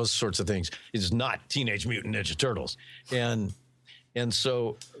Bright and those sorts of things. It's not Teenage Mutant Ninja Turtles. And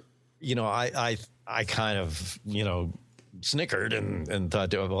so, I kind of, snickered and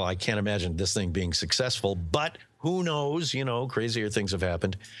thought, well, I can't imagine this thing being successful, but who knows, crazier things have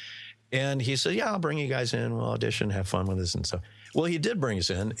happened. And he said, yeah, I'll bring you guys in. We'll audition, have fun with this and stuff. Well, he did bring us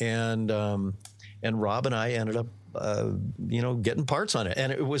in, and Rob and I ended up, getting parts on it.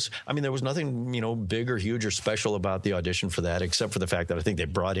 And it was, there was nothing, big or huge or special about the audition for that, except for the fact that I think they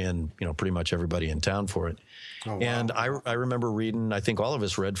brought in, pretty much everybody in town for it. Oh, wow. And I remember reading, I think all of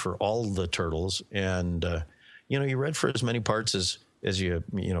us read for all the Turtles. And, you read for as many parts as you,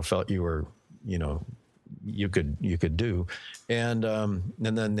 felt you were, you could do, and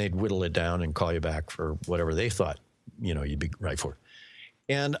then they'd whittle it down and call you back for whatever they thought you'd be right for.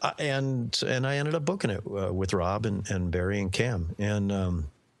 And I ended up booking it with Rob and Barry and Cam, and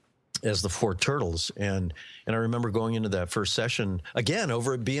as the Four Turtles. And I remember going into that first session again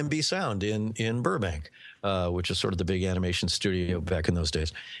over at B&B Sound in Burbank, which is sort of the big animation studio back in those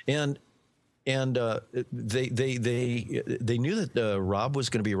days. And they knew that Rob was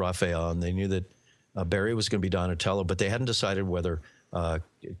going to be Raphael, and they knew that Barry was going to be Donatello, but they hadn't decided whether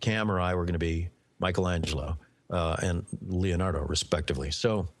Cam or I were going to be Michelangelo and Leonardo, respectively.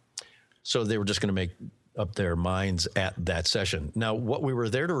 So they were just going to make up their minds at that session. Now, what we were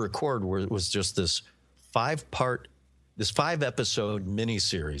there to record was just this 5-episode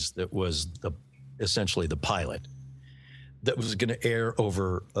miniseries that was essentially the pilot that was going to air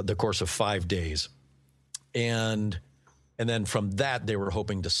over the course of 5 days. And then from that, they were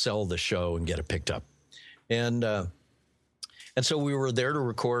hoping to sell the show and get it picked up. And so we were there to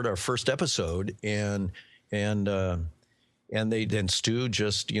record our first episode, and Stu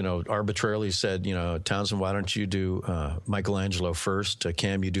just, arbitrarily said, Townsend, why don't you do Michelangelo first?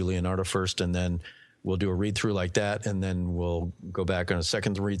 Cam, you do Leonardo first, and then we'll do a read through like that, and then we'll go back on a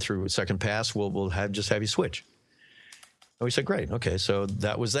second read through, second pass. We'll have you switch. And we said, great. Okay. So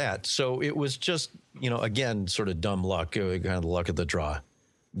that was that. So it was just, again, sort of dumb luck, kind of the luck of the draw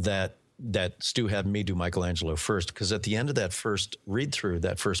that Stu had me do Michelangelo first. Because at the end of that first read through,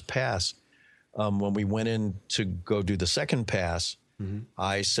 that first pass, when we went in to go do the second pass,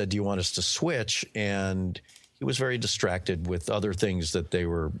 I said, do you want us to switch? And he was very distracted with other things that they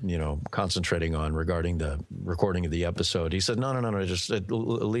were, concentrating on regarding the recording of the episode. He said, no, just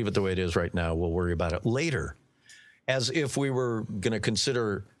leave it the way it is right now. We'll worry about it later. As if we were going to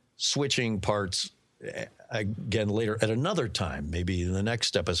consider switching parts again later at another time, maybe in the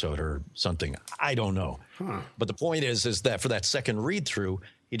next episode or something. I don't know. But the point is that for that second read through,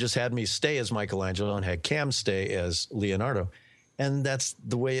 he just had me stay as Michelangelo and had Cam stay as Leonardo. And that's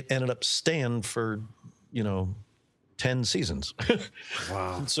the way it ended up staying for, 10 seasons.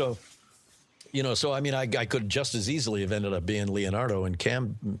 Wow. So, I mean, I could just as easily have ended up being Leonardo and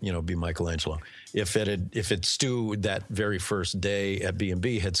Cam, be Michelangelo. If Stu that very first day at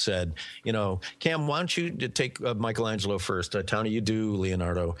B&B had said, Cam, why don't you take Michelangelo first? Tony, you do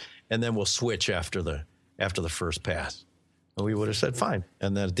Leonardo, and then we'll switch after the first pass. And we would have said fine.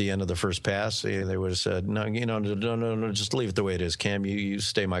 And then at the end of the first pass, they would have said, no, just leave it the way it is. Cam, you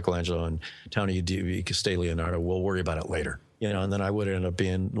stay Michelangelo, and Tony, you can stay Leonardo. We'll worry about it later. And then I would end up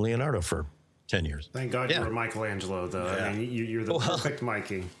being Leonardo for 10 years. Thank God you were Michelangelo, though. Yeah. I mean, you're the perfect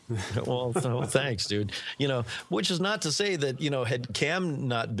Mikey. Well, thanks, dude. Which is not to say that, had Cam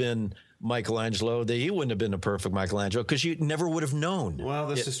not been Michelangelo, that he wouldn't have been a perfect Michelangelo, because you never would have known. Well,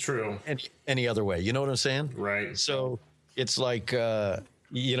 this is true. Any other way. You know what I'm saying? Right. So it's like,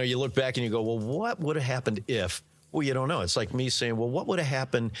 you look back and you go, well, what would have happened if? Well, you don't know. It's like me saying, well, what would have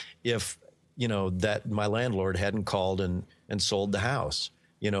happened if, that my landlord hadn't called and sold the house?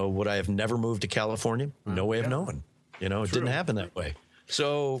 Would I have never moved to California? No way of knowing. It didn't happen that way.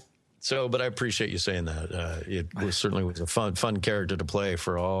 So, but I appreciate you saying that. It certainly was a fun character to play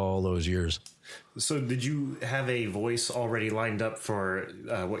for all those years. So did you have a voice already lined up for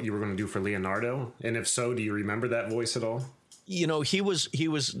what you were going to do for Leonardo? And if so, do you remember that voice at all? He was,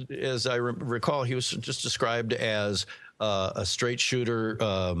 as I recall, he was just described as a straight shooter,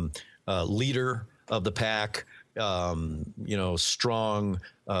 leader of the pack, strong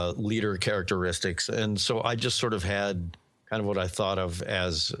leader characteristics. And so I just sort of had kind of what I thought of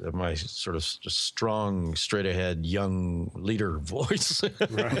as my sort of strong, straight ahead, young leader voice.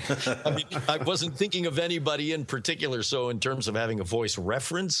 Right. I mean, I wasn't thinking of anybody in particular. So in terms of having a voice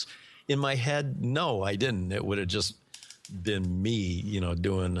reference in my head, no, I didn't. It would have just been me,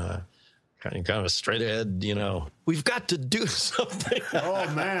 doing kind of a straight ahead, we've got to do something. Oh,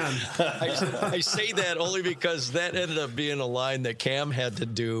 man. I say that only because that ended up being a line that Cam had to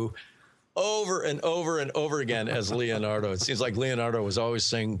do over and over and over again as Leonardo. It seems like Leonardo was always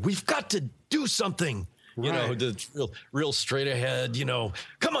saying, we've got to do something. Right. The real straight ahead,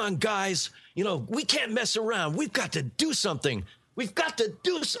 come on, guys. We can't mess around. We've got to do something. We've got to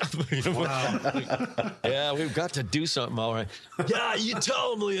do something. Wow. Yeah, we've got to do something, all right. Yeah, you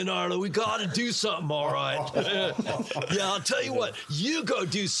tell him, Leonardo, we got to do something, all right. Yeah, I'll tell you what, you go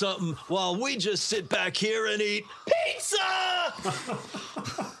do something while we just sit back here and eat pizza!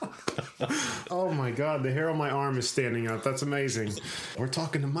 Oh, my God, the hair on my arm is standing up. That's amazing. We're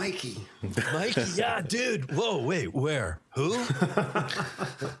talking to Mikey. Mikey? Yeah, dude. Whoa, wait, where? Who?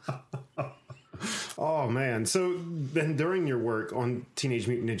 Oh, man. So then during your work on Teenage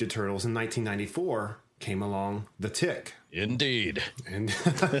Mutant Ninja Turtles in 1994 came along The Tick. Indeed. And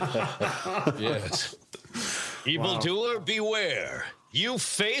yes. Evildoer, beware. You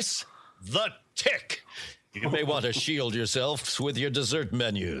face The Tick. You may want to shield yourselves with your dessert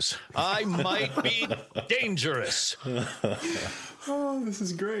menus. I might be dangerous. oh, this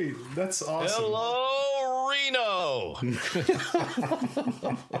is great. That's awesome. Hello, Reno.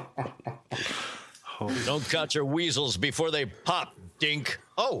 Don't catch your weasels before they pop, dink.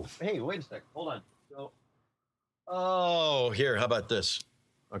 Oh, hey, wait a sec. Hold on. Here, how about this?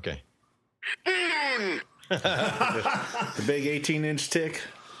 Okay. The big 18-inch tick.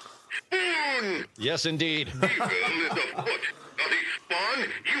 Yes, indeed.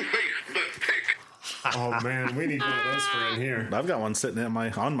 Oh, man, we need one of those for in here. I've got one sitting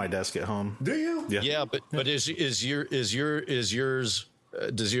on my desk at home. Do you? Yeah, but does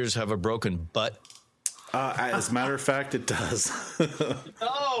yours have a broken butt? As a matter of fact, it does.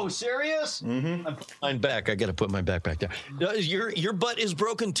 Oh, serious? Mm-hmm. I'm putting mine back. I got to put my back there. Your butt is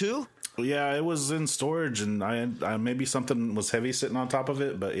broken too? Yeah, it was in storage, and I maybe something was heavy sitting on top of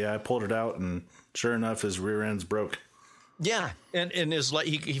it, but yeah, I pulled it out, and sure enough, his rear end's broke. Yeah, and his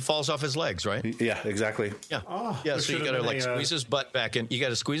he falls off his legs, right? Yeah, exactly. Yeah, oh, yeah. So you got to squeeze his butt back in. You got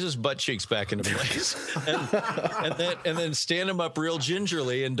to squeeze his butt cheeks back into place, and then stand him up real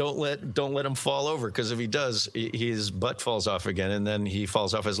gingerly, and don't let him fall over, because if he does, his butt falls off again, and then he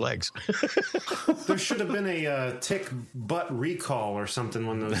falls off his legs. There should have been a Tick butt recall or something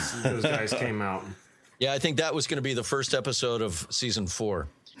when those guys came out. Yeah, I think that was going to be the first episode of season 4.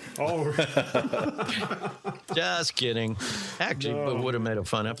 Oh, just kidding. Actually, no. It would have made a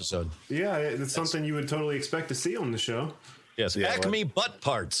fun episode. Yeah, it's something you would totally expect to see on the show. Yes, yeah, Acme butt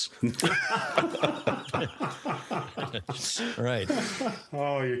parts. Right.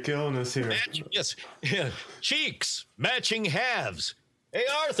 Oh, you're killing us here. Yes. Yeah. Cheeks, matching halves. Hey,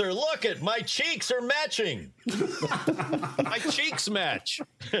 Arthur, look it. My cheeks are matching. My cheeks match.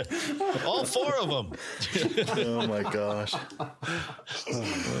 All 4 of them. Oh, my gosh.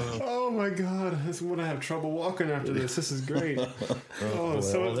 Oh, my God. I'm going to have trouble walking after this. This is great.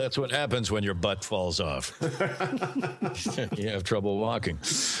 Well, that's what happens when your butt falls off. You have trouble walking.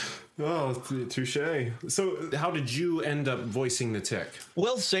 Oh, touche. So how did you end up voicing the Tick?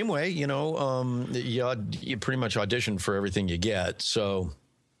 Well, same way, you pretty much audition for everything you get. So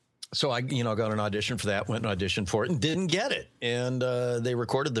I, got an audition for that, went and auditioned for it and didn't get it. And they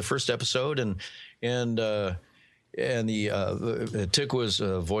recorded the first episode and the Tick was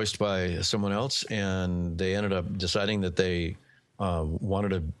voiced by someone else, and they ended up deciding that they wanted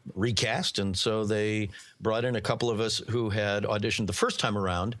to recast. And so they brought in a couple of us who had auditioned the first time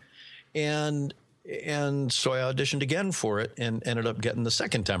around. And so I auditioned again for it and ended up getting the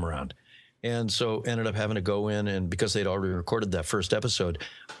second time around. And so ended up having to go in, and because they'd already recorded that first episode,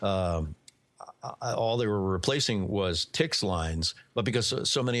 all they were replacing was Tick's lines. But because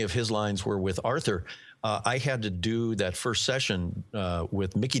so many of his lines were with Arthur, I had to do that first session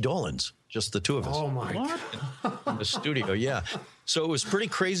with Mickey Dolenz, just the 2 of us. Oh, my God. In the studio, yeah. So it was pretty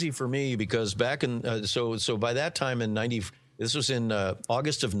crazy for me because back in so by that time in this was in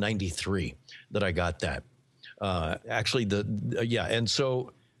August of '93 that I got that. And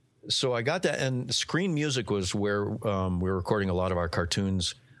so I got that, and Screen Music was where we were recording a lot of our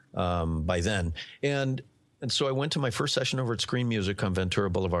cartoons by then, and so I went to my first session over at Screen Music on Ventura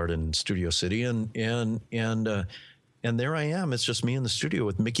Boulevard in Studio City, and there I am. It's just me in the studio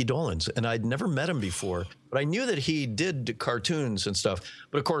with Mickey Dolenz, and I'd never met him before, but I knew that he did cartoons and stuff.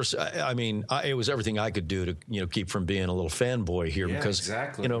 But of course, it was everything I could do to keep from being a little fanboy here, because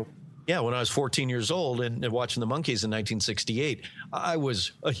exactly. When I was 14 years old and watching the Monkees in 1968, I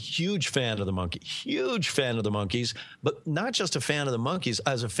was a huge fan of the Monkees, but not just a fan of the Monkees.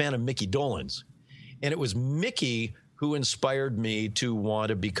 I was a fan of Mickey Dolenz, and it was Mickey who inspired me to want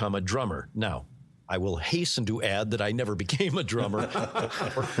to become a drummer. Now, I will hasten to add that I never became a drummer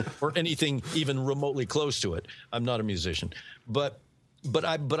or anything even remotely close to it. I'm not a musician, but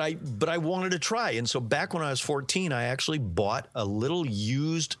I wanted to try. And so back when I was 14, I actually bought a little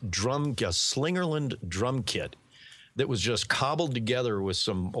used a Slingerland drum kit that was just cobbled together with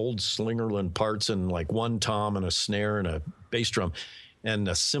some old Slingerland parts and like one tom and a snare and a bass drum and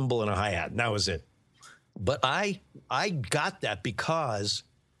a cymbal and a hi-hat. And that was it. But I got that because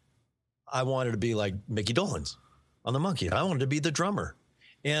I wanted to be like Mickey Dolenz on the Monkees. I wanted to be the drummer.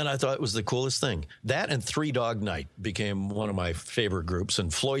 And I thought it was the coolest thing. That and Three Dog Night became one of my favorite groups.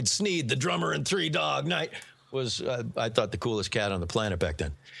 And Floyd Sneed, the drummer in Three Dog Night, was, I thought, the coolest cat on the planet back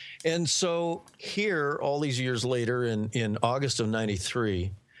then. And so here, all these years later, in August of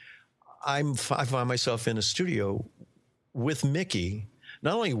 '93, I find myself in a studio with Mickey,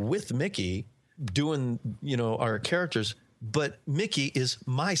 not only with Mickey doing, our characters, but Mickey is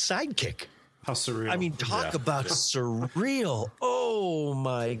my sidekick. How surreal. I mean, talk about surreal. Oh,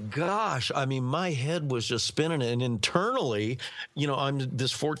 my gosh. I mean, my head was just spinning. And internally, I'm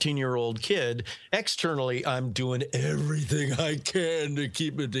this 14-year-old kid. Externally, I'm doing everything I can to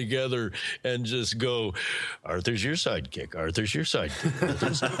keep it together and just go, Arthur's your sidekick. Arthur's your sidekick.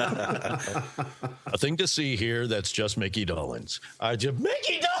 Nothing to see here. That's just Mickey Dolenz.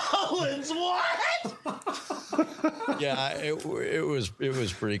 Mickey Dolenz, what? Yeah, it was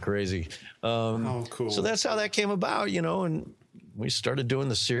pretty crazy. Oh, cool. So that's how that came about, and we started doing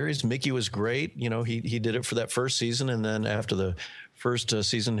the series. Mickey was great. He did it for that first season, and then after the first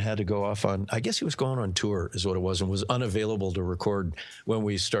season had to go off on, I guess he was going on tour is what it was, and was unavailable to record when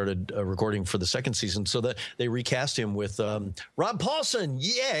we started recording for the second season, so that they recast him with Rob Paulson.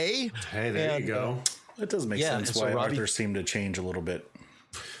 Yay! Hey, there you go. It does make sense why Arthur seemed to change a little bit.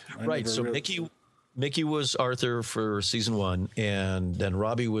 Right, so Mickey was Arthur for season 1, and then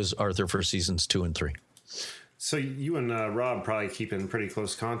Robbie was Arthur for seasons 2 and 3. So you and Rob probably keep in pretty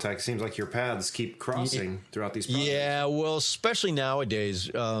close contact. Seems like your paths keep crossing throughout these projects. Yeah, well, especially nowadays.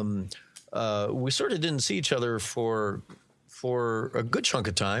 We sort of didn't see each other for a good chunk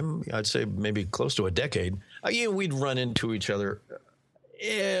of time. I'd say maybe close to a decade. We'd run into each other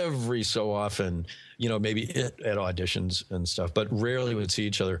every so often, maybe at auditions and stuff, but rarely would see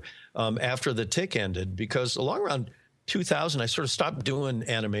each other. After the Tick ended, because along around 2000, I sort of stopped doing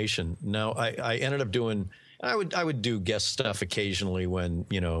animation. Now I ended up doing, I would do guest stuff occasionally when,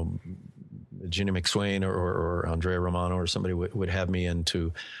 Ginny McSwain or Andrea Romano or somebody would have me in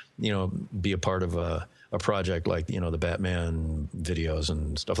to, be a part of a project like, the Batman videos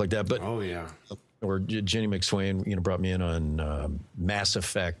and stuff like that. But oh yeah. or Jenny McSwain, brought me in on Mass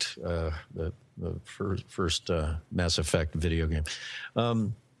Effect, the first Mass Effect video game,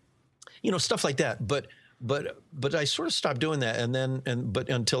 stuff like that. But I sort of stopped doing that, but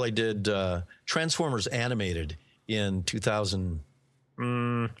until I did Transformers Animated in 2000.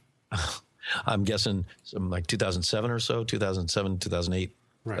 I'm guessing some like 2007 or so, 2007, 2008,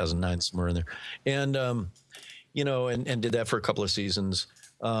 right. 2009, somewhere in there, and and did that for a couple of seasons.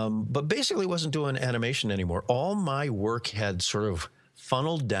 But basically wasn't doing animation anymore. All my work had sort of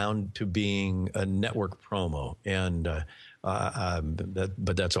funneled down to being a network promo, and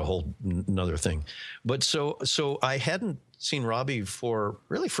but that's a whole another thing. But so I hadn't seen Robbie for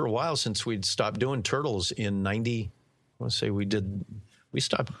a while since we'd stopped doing Turtles in 90. I want to say we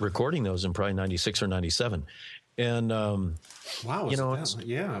stopped recording those in probably 96 or 97. And wow,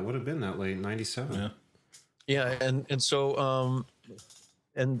 yeah, it would have been that late, 97. Yeah, and so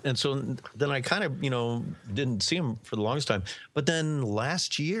and so then I kind of didn't see him for the longest time. But then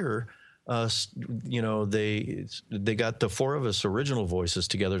last year, they got the four of us original voices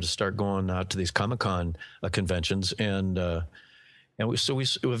together to start going out to these Comic-Con conventions, and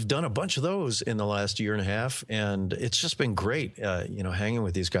we've done a bunch of those in the last year and a half, and it's just been great, hanging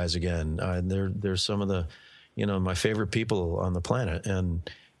with these guys again. They're some of the, my favorite people on the planet, and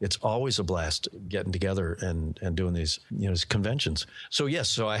it's always a blast getting together and doing these, conventions. So yes,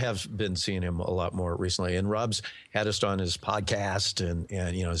 so I have been seeing him a lot more recently, and Rob's had us on his podcast and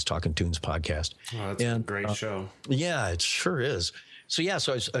his Talking Tunes podcast. Oh, that's a great show. Yeah, it sure is. So yeah,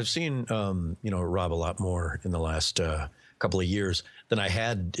 so I've seen Rob a lot more in the last couple of years than I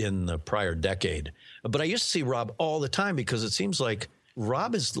had in the prior decade. But I used to see Rob all the time because it seems like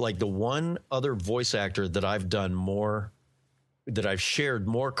Rob is like the one other voice actor that I've done more, that I've shared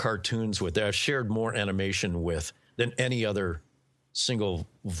more cartoons with, that I've shared more animation with than any other single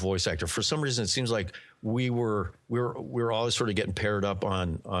voice actor. For some reason, it seems like we were always sort of getting paired up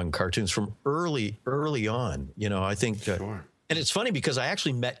on cartoons from early on. I think, sure. And it's funny because I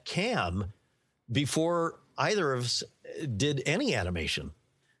actually met Cam before either of us did any animation.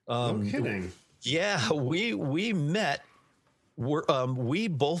 No kidding. Yeah, we met. We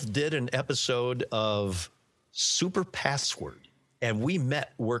both did an episode of Super Password, and we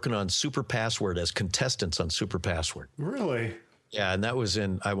met working on Super Password as contestants on Super Password. Really? Yeah, and that was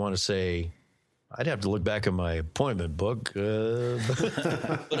in, I want to say, I'd have to look back in my appointment book, but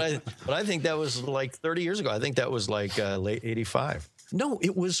I think that was like 30 years ago. I think that was like late 85. No,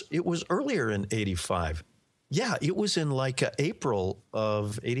 it was earlier in 85. Yeah, it was in like April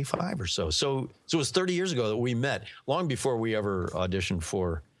of 85 or so. So it was 30 years ago that we met, long before we ever auditioned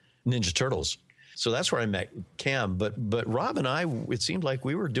for Ninja Turtles. So that's where I met Cam. But Rob and I, it seemed like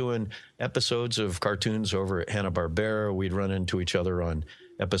we were doing episodes of cartoons over at Hanna-Barbera. We'd run into each other on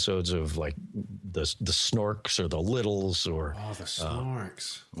episodes of like the Snorks or the Littles or the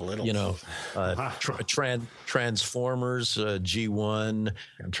Snorks, Transformers, G1.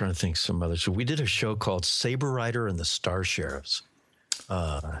 I'm trying to think some others. So we did a show called Saber Rider and the Star Sheriffs.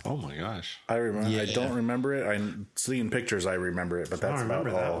 Oh my gosh! I remember. Yeah. I don't remember it. I'm seeing pictures. I remember it, but that's about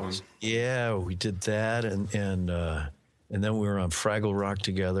all. One. Yeah, we did that, and then we were on Fraggle Rock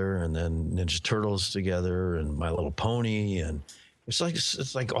together, and then Ninja Turtles together, and My Little Pony, and it's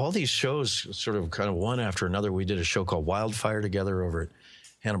like all these shows, sort of kind of one after another. We did a show called Wildfire together over at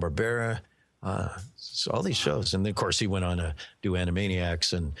Hanna-Barbera. So all these shows, and then of course he went on to do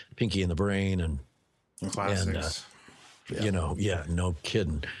Animaniacs and Pinky and the Brain and classics. No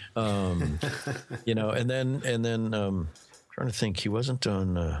kidding. And then trying to think, he wasn't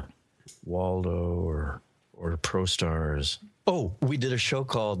on Waldo or Pro Stars. Oh, we did a show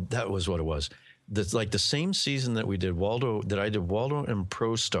called, that was what it was. That's like the same season that we did Waldo, that I did Waldo and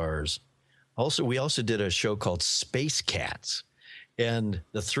Pro Stars. We also did a show called Space Cats. And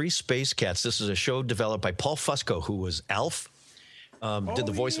the Three Space Cats, this is a show developed by Paul Fusco, who was Alf, did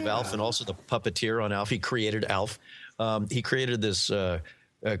the voice of Alf and also the puppeteer on Alf. He created Alf. He created this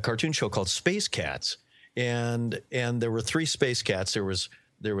cartoon show called Space Cats, and there were three Space Cats. There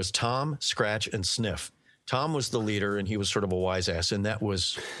was Tom, Scratch, and Sniff. Tom was the leader, and he was sort of a wise ass, and that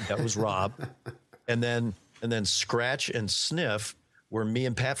was Rob. and then Scratch and Sniff were me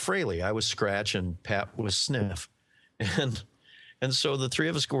and Pat Fraley. I was Scratch, and Pat was Sniff, and so the three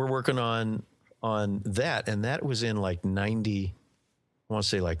of us were working on that, and that was in like 90. I want to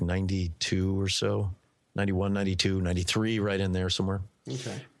say like 92 or so. 91, 92, 93, right in there somewhere.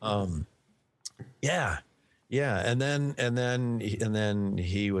 Okay. Yeah. And then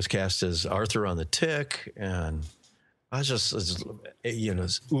he was cast as Arthur on the Tick, and it's, you know,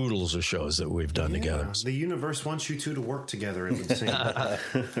 it's oodles of shows that we've done together. The universe wants you two to work together, it would seem.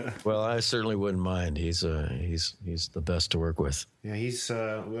 Well, I certainly wouldn't mind. He's the best to work with. Yeah, he's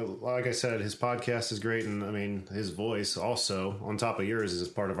well, like I said, his podcast is great, and I mean, his voice also, on top of yours, is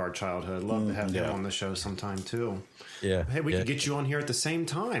part of our childhood. I'd love to have him on the show sometime too. Yeah. Hey, we could get you on here at the same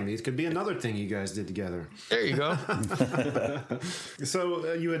time. It could be another thing you guys did together. There you go.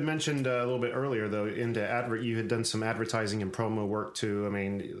 So you had mentioned a little bit earlier, though, you had done some advertising and promo work too. I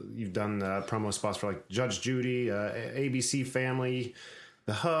mean, you've done promo spots for like Judge Judy, ABC Family,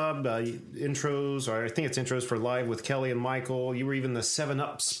 The Hub, intros, or I think it's intros for Live with Kelly and Michael. You were even the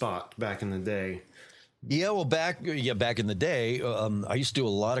 7-Up spot back in the day. Yeah, well, back in the day, I used to do a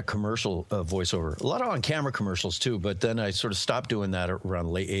lot of commercial voiceover, a lot of on-camera commercials too. But then I sort of stopped doing that around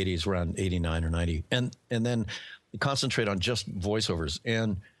late '80s, around '89 or '90, and then concentrate on just voiceovers.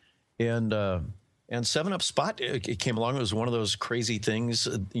 And 7-Up spot, it came along. It was one of those crazy things,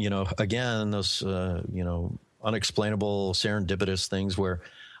 you know. Again, those you know, unexplainable, serendipitous things where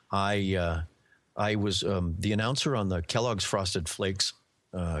I was the announcer on the Kellogg's Frosted Flakes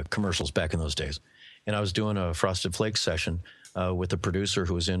commercials back in those days. And I was doing a Frosted Flakes session with a producer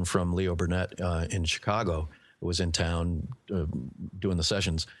who was in from Leo Burnett in Chicago, who was in town doing the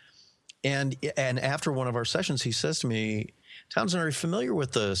sessions. And after one of our sessions, he says to me, "Townsend, are you familiar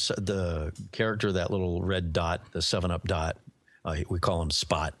with the character, that little red dot, the 7-Up dot? We call him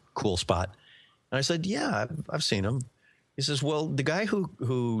Spot, Cool Spot." And I said, "Yeah, I've seen him." He says, "Well, the guy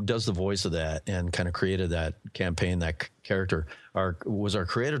who does the voice of that and kind of created that campaign, that character, was our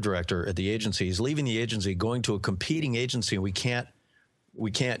creative director at the agency. He's leaving the agency, going to a competing agency, and we can't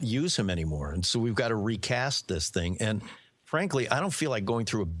use him anymore. And so we've got to recast this thing. And frankly, I don't feel like going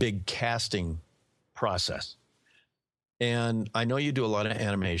through a big casting process. And I know you do a lot of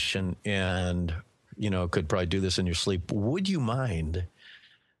animation, and you know, could probably do this in your sleep. Would you mind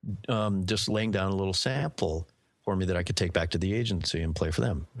just laying down a little sample for me that I could take back to the agency and play for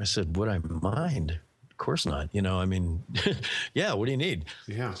them?" I said, "Would I mind? Of course not. You know, I mean, yeah, what do you need?"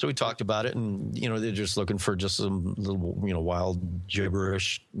 Yeah. So we talked about it, and, you know, they're just looking for just some little, you know, wild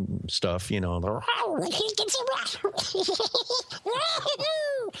gibberish stuff, you know,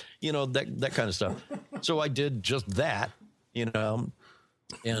 you know, that kind of stuff. So I did just that, you know,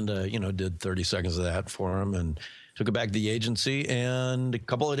 and, you know, did 30 seconds of that for him and took it back to the agency. And a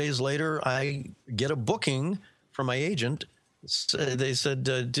couple of days later, I get a booking from my agent. They said,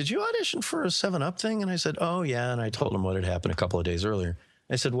 "Did you audition for a 7-Up thing?" And I said, "Oh, yeah." And I told them what had happened a couple of days earlier.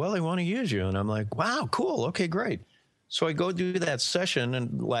 They said, "Well, they want to use you." And I'm like, "Wow, cool. Okay, great." So I go do that session,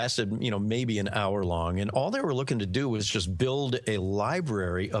 and lasted, you know, maybe an hour long. And all they were looking to do was just build a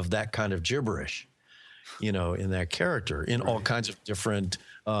library of that kind of gibberish, you know, in that character, in all kinds of different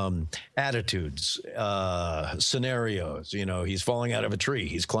attitudes, scenarios. You know, he's falling out of a tree,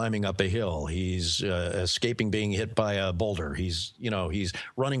 he's climbing up a hill, he's escaping being hit by a boulder, he's, you know, he's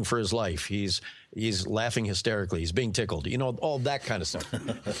running for his life, he's laughing hysterically, he's being tickled, you know, all that kind of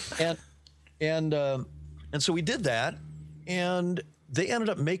stuff. And so we did that, and they ended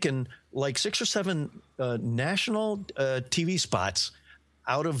up making like 6 or 7 national TV spots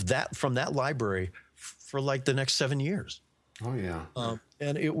out of that, from that library, for like the next 7 years. Oh, yeah.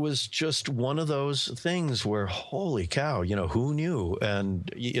 And it was just one of those things where, holy cow, you know, who knew?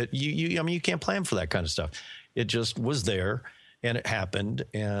 And I mean, you can't plan for that kind of stuff. It just was there, and it happened,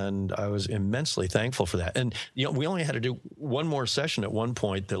 and I was immensely thankful for that. And, you know, we only had to do one more session at one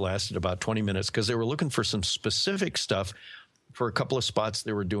point that lasted about 20 minutes because they were looking for some specific stuff for a couple of spots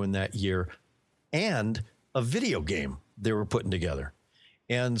they were doing that year and a video game they were putting together.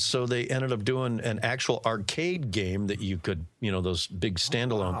 And so they ended up doing an actual arcade game that you could, you know, those big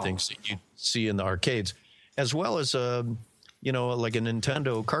standalone things that you see in the arcades, as well as you know, like a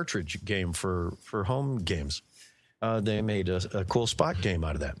Nintendo cartridge game for home games. They made a cool spot game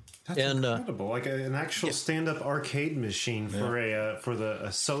out of that. That's incredible! Like an actual stand-up arcade machine for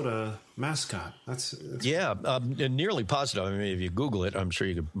a soda mascot. That's nearly positive. I mean, if you Google it, I'm sure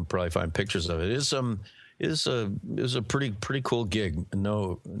you could probably find pictures of it. It is a pretty cool gig.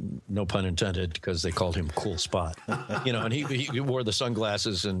 No pun intended, because they called him Cool Spot. You know, and he wore the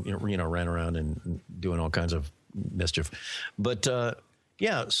sunglasses and, you know, ran around and doing all kinds of mischief. But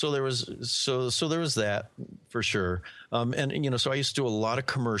yeah, so there was that for sure. And, you know, so I used to do a lot of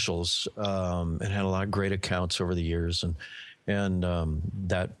commercials and had a lot of great accounts over the years, and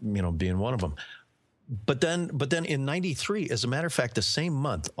that, you know, being one of them. But then in 93, as a matter of fact, the same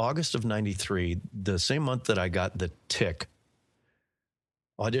month, August of 93, the same month that I got The Tick,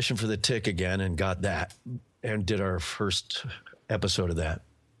 auditioned for The Tick again and got that, and did our first episode of that.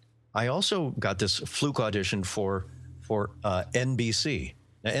 I also got this fluke audition for for NBC.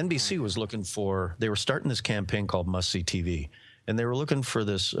 Now, NBC was looking for, they were starting this campaign called Must See TV. And they were looking for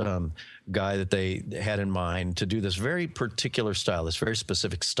this guy that they had in mind to do this very particular style, this very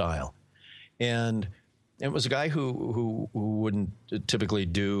specific style. And it was a guy who wouldn't typically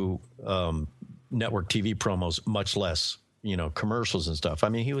do network TV promos, much less, commercials and stuff. I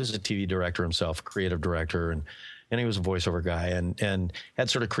mean, he was a TV director himself, creative director, and he was a voiceover guy and had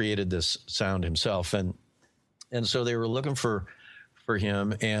sort of created this sound himself. And so they were looking for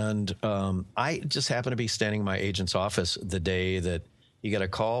him, and I just happened to be standing in my agent's office the day that he got a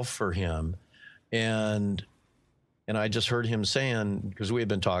call for him, and I just heard him saying, because we had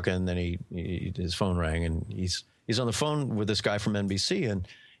been talking, and then his phone rang, and he's on the phone with this guy from NBC,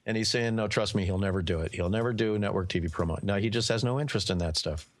 and he's saying, no, trust me, he'll never do it. He'll never do network TV promo. No, he just has no interest in that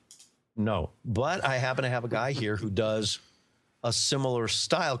stuff. No, but I happen to have a guy here who does a similar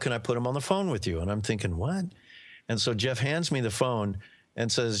style. Can I put him on the phone with you? And I'm thinking, what? And so Jeff hands me the phone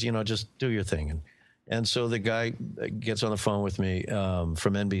and says, just do your thing. And so the guy gets on the phone with me from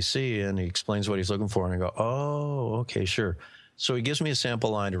NBC, and he explains what he's looking for. And I go, oh, okay, sure. So he gives me a sample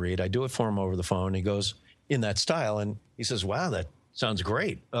line to read. I do it for him over the phone. He goes, in that style. And he says, wow, that sounds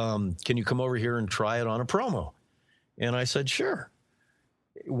great. Can you come over here and try it on a promo? And I said, sure.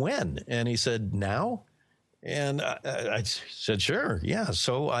 When? And he said, now? And I said, sure, yeah.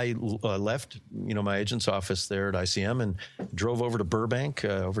 So I left, my agent's office there at ICM and drove over to Burbank,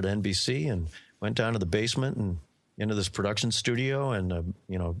 over to NBC, and went down to the basement and into this production studio, and a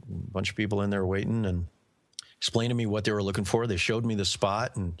bunch of people in there waiting, and explained to me what they were looking for. They showed me the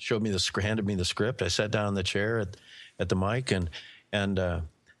spot and handed me the script. I sat down in the chair at the mic, and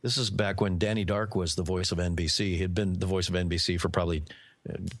this is back when Danny Dark was the voice of NBC. He had been the voice of NBC for probably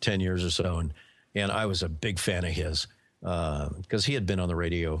 10 years or so, and I was a big fan of his because he had been on the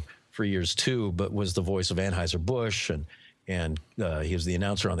radio for years too, but was the voice of Anheuser-Busch, and he was the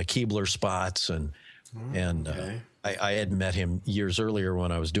announcer on the Keebler spots, I had met him years earlier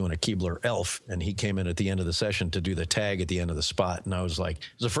when I was doing a Keebler Elf, and he came in at the end of the session to do the tag at the end of the spot, and I was like, it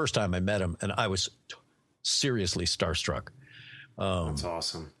was the first time I met him, and I was seriously starstruck. That's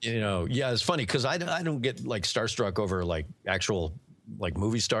awesome. Yeah, it's funny because I don't get like starstruck over like actual like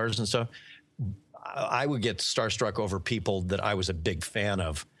movie stars and stuff. I would get starstruck over people that I was a big fan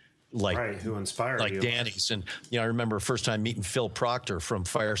of, like who inspired like you. Danny's. And I remember first time meeting Phil Proctor from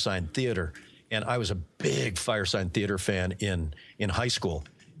Firesign Theater, and I was a big Firesign Theater fan in high school.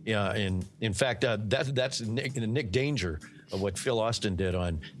 Yeah, and in fact, that's Nick Danger. What Phil Austin did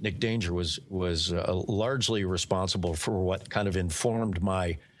on Nick Danger was largely responsible for what kind of informed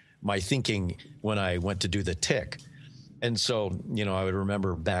my thinking when I went to do The Tick. And so, I would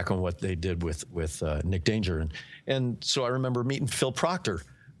remember back on what they did with Nick Danger. And so I remember meeting Phil Proctor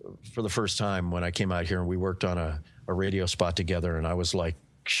for the first time when I came out here, and we worked on a radio spot together, and I was like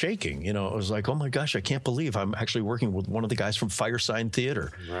shaking. It was like, oh my gosh, I can't believe I'm actually working with one of the guys from Firesign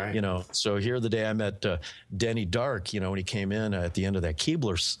Theater. Right. So here the day I met Danny Dark, when he came in at the end of that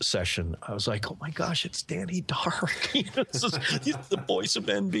Keebler session, I was like, oh my gosh, it's Danny Dark. He's the voice of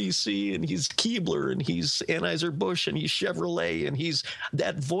NBC, and he's Keebler, and he's Anheuser-Busch, and he's Chevrolet, and he's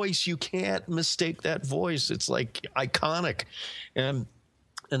that voice. You can't mistake that voice. It's like iconic. And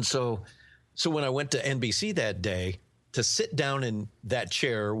so when I went to NBC that day, to sit down in that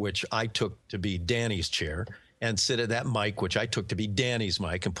chair, which I took to be Danny's chair, and sit at that mic, which I took to be Danny's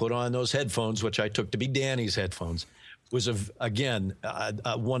mic, and put on those headphones, which I took to be Danny's headphones, was, again,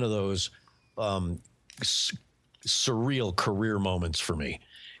 one of those surreal career moments for me.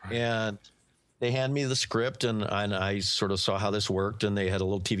 Right. And they hand me the script, and I sort of saw how this worked, and they had a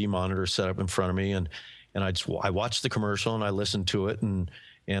little TV monitor set up in front of me, and I watched the commercial, and I listened to it, and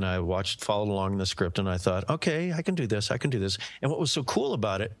I followed along the script, and I thought, okay, I can do this. And what was so cool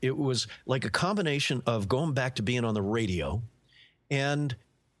about it, it was like a combination of going back to being on the radio and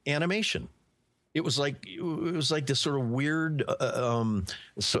animation. It was like this sort of weird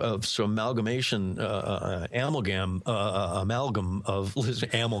amalgamation, amalgam of amalgam.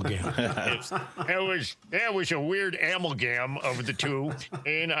 That was a weird amalgam of the two,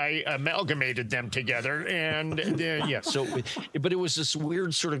 and I amalgamated them together, and yeah. So, but it was this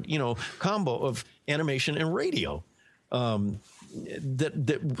weird sort of combo of animation and radio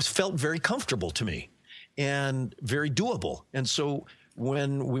that felt very comfortable to me and very doable, and so.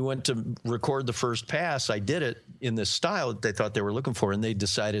 When we went to record the first pass, I did it in this style that they thought they were looking for, and they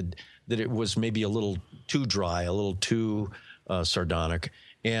decided that it was maybe a little too dry, a little too sardonic,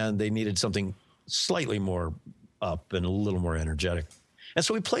 and they needed something slightly more up and a little more energetic. And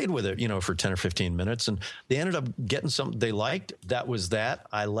so we played with it, for 10 or 15 minutes, and they ended up getting something they liked. That was that.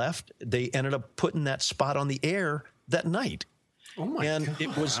 I left. They ended up putting that spot on the air that night. Oh my and God.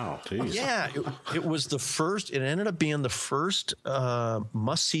 It was, wow, it was the first. It ended up being the first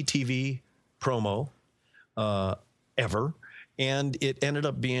must-see TV promo ever, and it ended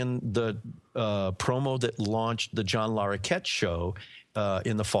up being the promo that launched the John Larroquette show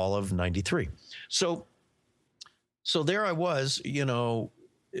in the fall of '93. So there I was,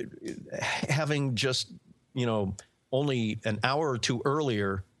 having just only an hour or two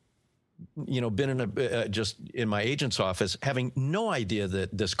earlier, been in just in my agent's office, having no idea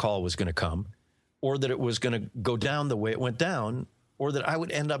that this call was going to come, or that it was going to go down the way it went down, or that I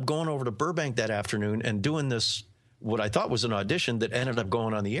would end up going over to Burbank that afternoon and doing this, what I thought was an audition that ended up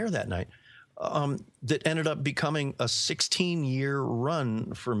going on the air that night, that ended up becoming a 16-year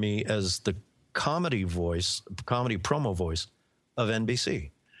run for me as the comedy promo voice of NBC.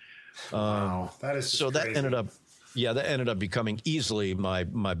 Wow, that is so crazy. that ended up becoming easily my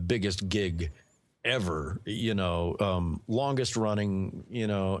biggest gig ever, longest running,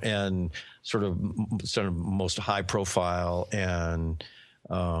 and sort of most high profile and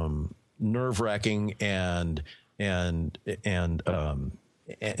nerve wracking and I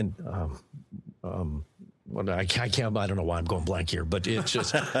don't know why I'm going blank here, but it's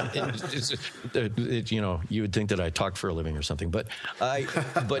just, you would think that I talk for a living or something, but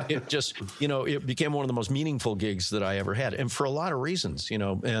it just, it became one of the most meaningful gigs that I ever had. And for a lot of reasons,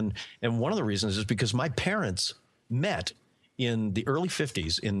 and one of the reasons is because my parents met in the early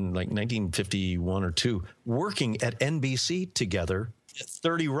 50s, in like 1951 or 2, working at NBC together at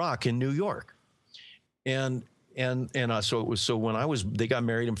 30 Rock in New York. So it was, so when they got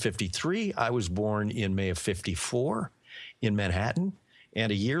married in 53, I was born in May of 54 in Manhattan.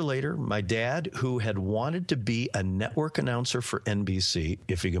 And a year later, my dad, who had wanted to be a network announcer for NBC,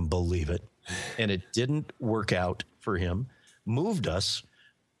 if you can believe it, and it didn't work out for him, moved us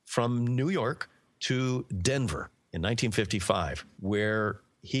from New York to Denver in 1955, where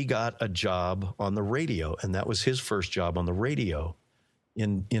he got a job on the radio. And that was his first job on the radio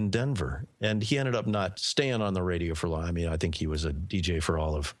in Denver. And he ended up not staying on the radio for long. I mean, I think he was a DJ for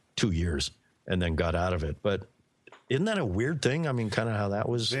all of 2 years and then got out of it. But isn't that a weird thing? I mean, kind of how that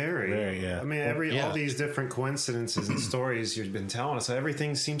was. Very, yeah. I mean, all these different coincidences and stories you've been telling us,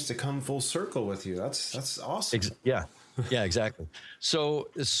 everything seems to come full circle with you. That's awesome. Yeah, exactly. So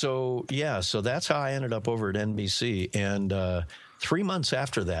that's how I ended up over at NBC. And 3 months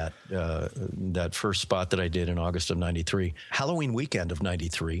after that, that first spot that I did in August of '93, Halloween weekend of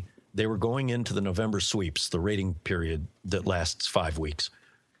 '93, they were going into the November sweeps, the rating period that lasts 5 weeks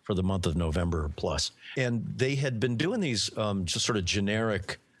for the month of November plus. And they had been doing these just sort of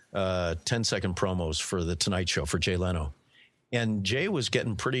generic 10-second promos for The Tonight Show for Jay Leno. And Jay was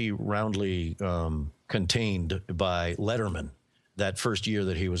getting pretty roundly contained by Letterman that first year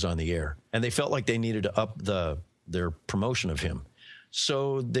that he was on the air. And they felt like they needed to up their promotion of him.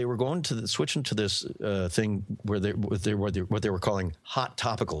 So they were switching to this thing where what they were calling hot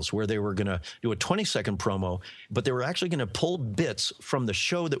topicals, where they were going to do a 20-second promo, but they were actually going to pull bits from the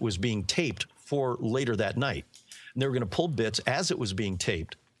show that was being taped for later that night. And they were going to pull bits as it was being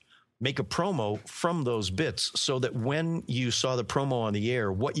taped, make a promo from those bits, so that when you saw the promo on the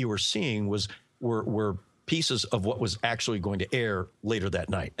air, what you were seeing were pieces of what was actually going to air later that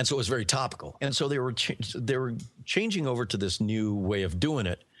night. And so it was very topical. And so they were changing over to this new way of doing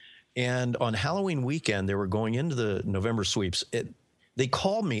it. And on Halloween weekend, they were going into the November sweeps. They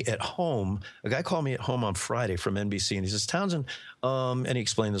called me at home. A guy called me at home on Friday from NBC, and he says, Townsend, and he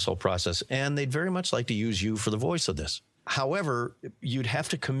explained this whole process, and they'd very much like to use you for the voice of this. However, you'd have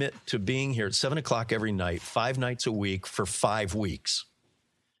to commit to being here at 7 o'clock every night, 5 nights a week for 5 weeks.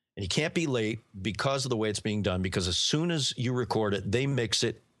 And you can't be late because of the way it's being done, because as soon as you record it, they mix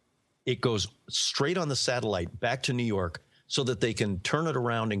it. It goes straight on the satellite back to New York so that they can turn it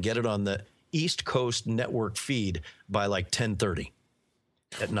around and get it on the East Coast network feed by like 10:30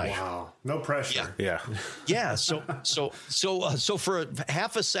 at night. Wow. No pressure. Yeah. So for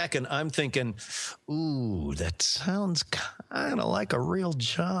half a second, I'm thinking, ooh, that sounds kind of like a real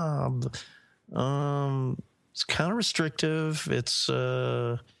job. It's kind of restrictive. It's,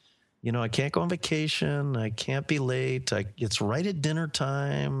 I can't go on vacation. I can't be late. It's right at dinner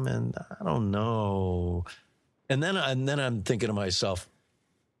time, and I don't know. And then I'm thinking to myself,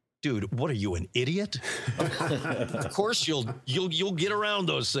 dude, what are you, an idiot? Of course you'll get around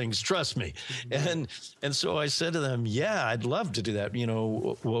those things. Trust me. And so I said to them, yeah, I'd love to do that.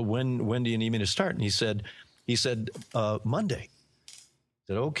 Well, when do you need me to start? And he said, Monday. I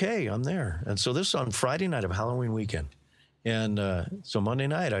said, okay, I'm there. And so this is on Friday night of Halloween weekend. And so Monday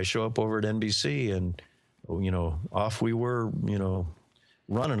night I show up over at NBC, and, off we were,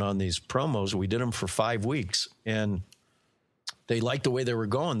 running on these promos. We did them for 5 weeks, and they liked the way they were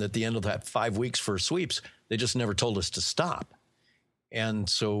going. At the end of that 5 weeks for sweeps, they just never told us to stop. And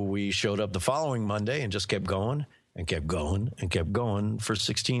so we showed up the following Monday and just kept going and kept going and kept going for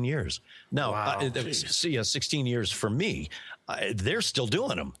 16 years. Now, Wow, 16 years for me. They're still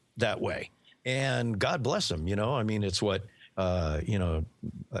doing them that way. And God bless them, you know. I mean, it's what, well,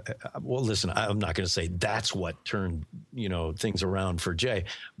 listen, I'm not going to say that's what turned, things around for Jay.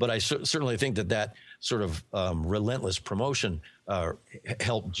 But I certainly think that sort of relentless promotion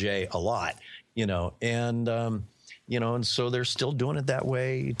helped Jay a lot, and so they're still doing it that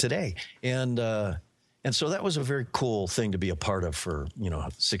way today. And so that was a very cool thing to be a part of for,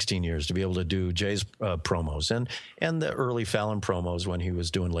 16 years, to be able to do Jay's promos and the early Fallon promos when he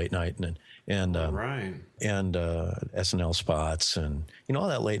was doing late night and SNL spots and, all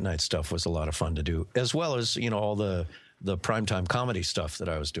that late night stuff was a lot of fun to do, as well as, all the primetime comedy stuff that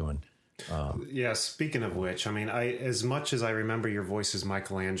I was doing. Yeah, speaking of which, I mean, as much as I remember your voice as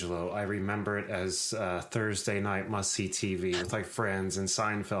Michelangelo, I remember it as Thursday night must-see TV with like Friends and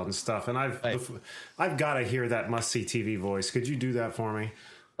Seinfeld and stuff. And I've got to hear that must-see TV voice. Could you do that for me?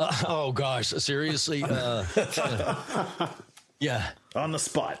 Oh gosh, seriously? Yeah, on the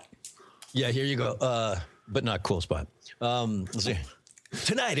spot. Yeah, here you go. But not cool spot. Let's see.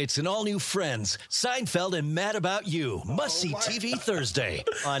 Tonight, it's an all-new Friends, Seinfeld and Mad About You. Must-see TV Thursday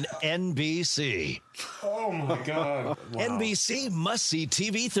on NBC. Oh, my God. Wow. NBC must-see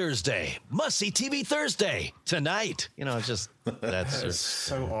TV Thursday. Must-see TV Thursday tonight. It's just, that's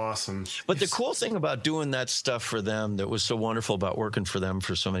so awesome. But the cool thing about doing that stuff for them that was so wonderful about working for them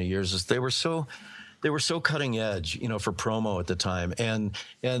for so many years is they were so cutting edge, for promo at the time. And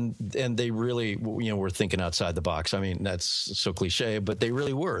they really, were thinking outside the box. I mean, that's so cliche, but they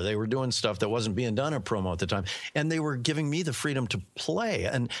really were. They were doing stuff that wasn't being done at promo at the time. And they were giving me the freedom to play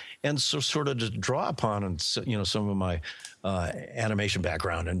and so sort of to draw upon, and some of my animation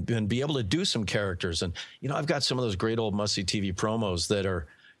background and be able to do some characters. And, I've got some of those great old must-see TV promos that are,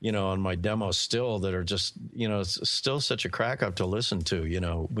 on my demo still that are just, still such a crack up to listen to,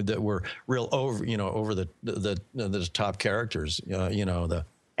 that were real over the top characters, the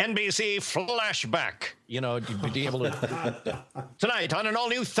NBC flashback, you'd be able to tonight on an all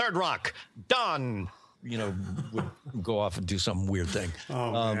new Third Rock, Don, would go off and do some weird thing.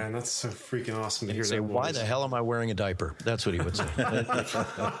 Oh man, that's so freaking awesome to hear. Say, why the hell am I wearing a diaper? That's what he would say.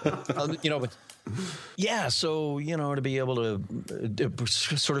 But yeah, so, to be able to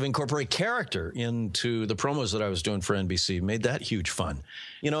sort of incorporate character into the promos that I was doing for NBC made that huge fun,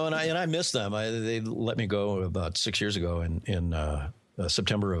 and I miss them. They let me go about 6 years ago in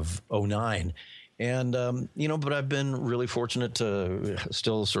September of 2009. And, but I've been really fortunate to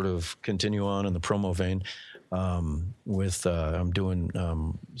still sort of continue on in the promo vein I'm doing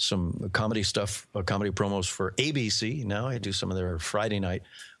some comedy stuff, comedy promos for ABC. Now I do some of their Friday night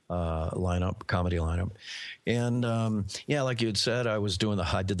comedy lineup. And, like you had said, I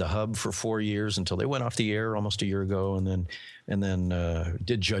did the Hub for 4 years until they went off the air almost a year ago. And then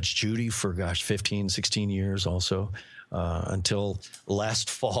did Judge Judy for, 15, 16 years also. Until last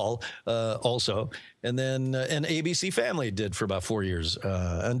fall, also, and then and ABC Family did for about 4 years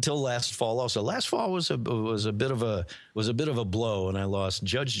until last fall. Also, last fall was a bit of a blow, and I lost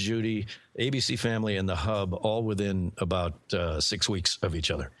Judge Judy, ABC Family, and the Hub all within about 6 weeks of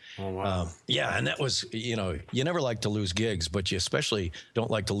each other. Oh wow! And that was you never like to lose gigs, but you especially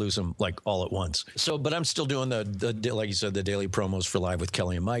don't like to lose them like all at once. So, but I'm still doing the like you said, the daily promos for Live with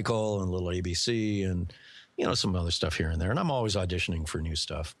Kelly and Michael and Little ABC and. Some other stuff here and there. And I'm always auditioning for new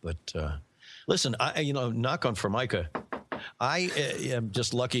stuff. But listen, knock on Formica, I am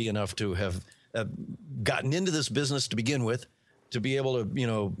just lucky enough to have gotten into this business to begin with, to be able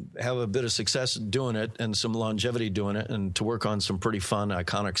to, have a bit of success doing it and some longevity doing it and to work on some pretty fun,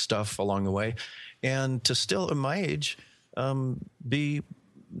 iconic stuff along the way. And to still, at my age, be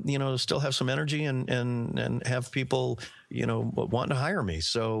still have some energy and have people, wanting to hire me.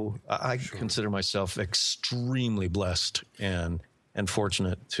 So I consider myself extremely blessed and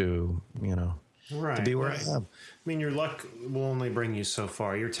fortunate to, to be where I am. I mean, your luck will only bring you so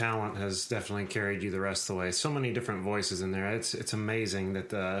far. Your talent has definitely carried you the rest of the way. So many different voices in there. It's amazing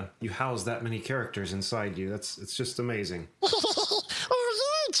that you house that many characters inside you. It's just amazing.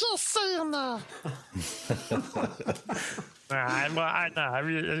 Just saying that.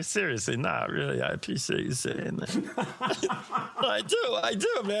 Seriously, not really. I appreciate you saying that. I do,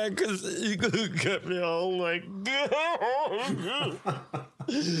 man, because you get me all like.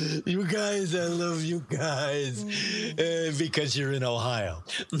 You guys, I love you guys because you're in Ohio.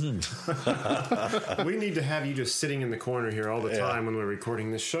 We need to have you just sitting in the corner here all the time when we're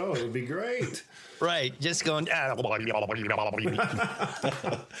recording this show. It would be great. Right, just going. He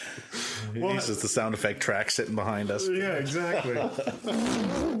uses the sound effect track sitting behind us. Yeah, exactly.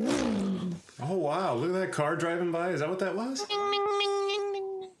 Oh, wow. Look at that car driving by. Is that what that was?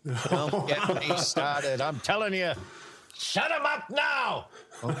 Don't get me started. I'm telling you. Shut him up now.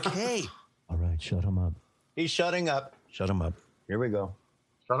 Okay. All right, shut him up. He's shutting up. Shut him up. Here we go.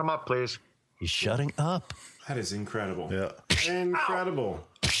 Shut him up, please. He's shutting up. That is incredible. Yeah. Incredible.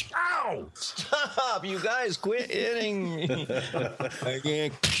 Ow! Stop, you guys. Quit hitting me. I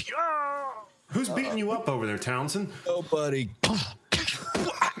can't. Who's beating you up over there, Townsend? Nobody.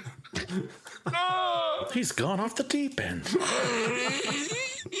 He's gone off the deep end.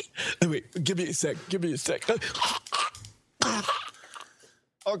 Wait, give me a sec.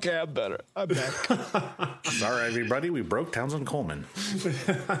 Okay, I'm better. I'm back. Sorry, everybody. We broke Townsend Coleman.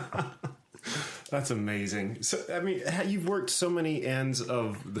 That's amazing. So, I mean, you've worked so many ends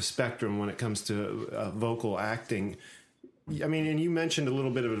of the spectrum when it comes to vocal acting. I mean, and you mentioned a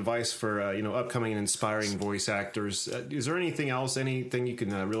little bit of advice for upcoming and inspiring voice actors. Is there anything else, anything you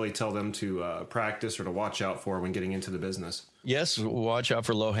can really tell them to practice or to watch out for when getting into the business? Yes, watch out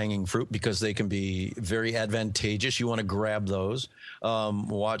for low-hanging fruit because they can be very advantageous. You want to grab those.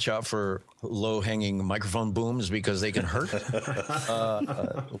 Watch out for low-hanging microphone booms because they can hurt.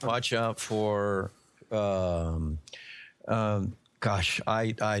 Watch out for... Gosh,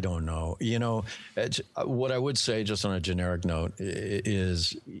 I don't know. What I would say, just on a generic note,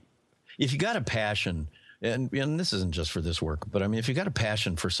 is if you got a passion, and this isn't just for this work, but I mean, if you got a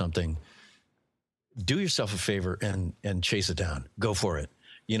passion for something, do yourself a favor and chase it down. Go for it.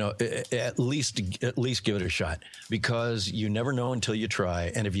 At least give it a shot because you never know until you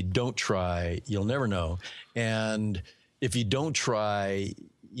try. And if you don't try, you'll never know. And if you don't try,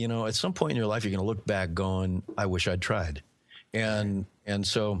 at some point in your life, you're going to look back going, I wish I'd tried. And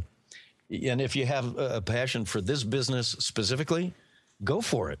so if you have a passion for this business specifically, go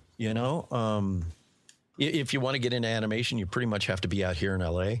for it. If you want to get into animation, you pretty much have to be out here in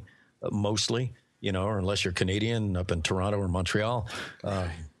LA, mostly, or unless you're Canadian up in Toronto or Montreal.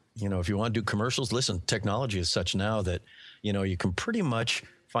 If you want to do commercials, listen, technology is such now that, you can pretty much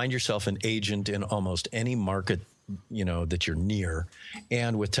find yourself an agent in almost any market that you're near.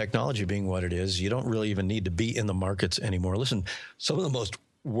 And with technology being what it is, you don't really even need to be in the markets anymore. Listen, some of the most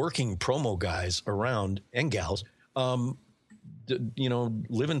working promo guys around and gals, live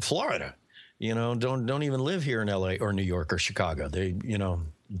in Florida, don't even live here in LA or New York or Chicago.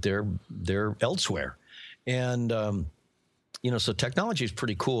 They're elsewhere. And, so technology is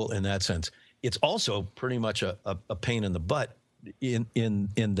pretty cool in that sense. It's also pretty much a pain in the butt in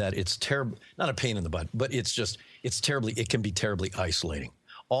that it's terrible, not a pain in the butt, but it can be terribly isolating.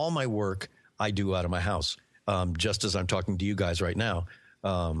 All my work I do out of my house, just as I'm talking to you guys right now.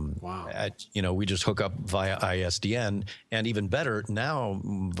 Wow. We just hook up via ISDN and even better now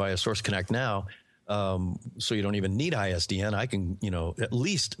via Source Connect now. So you don't even need ISDN. I can, at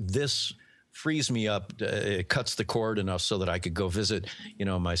least this frees me up. It cuts the cord enough so that I could go visit,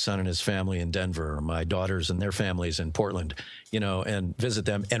 my son and his family in Denver, or my daughters and their families in Portland, and visit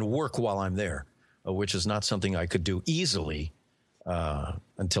them and work while I'm there, which is not something I could do easily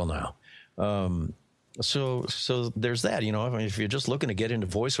until now. So there's that, if you're just looking to get into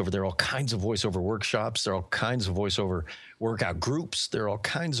voiceover, there are all kinds of voiceover workshops. There are all kinds of voiceover workout groups. There are all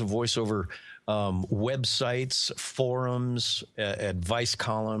kinds of voiceover websites, forums, advice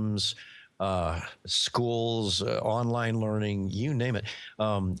columns, schools, online learning, you name it,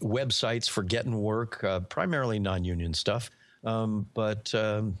 websites for getting work, primarily non-union stuff. But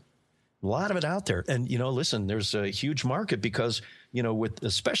a lot of it out there. And, listen, there's a huge market because,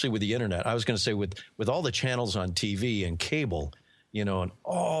 especially with the internet, I was going to say with all the channels on TV and cable, and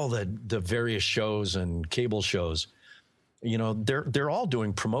all the various shows and cable shows, they're all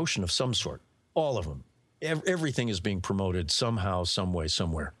doing promotion of some sort, all of them. Everything is being promoted somehow, some way,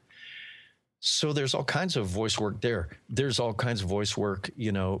 somewhere. So there's all kinds of voice work there. There's all kinds of voice work,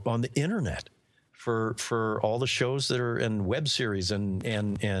 on the internet for all the shows that are in web series and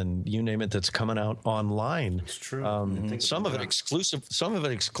you name it that's coming out online. It's true. Some of it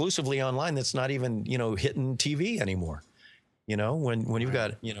exclusively online. That's not even hitting TV anymore. When you've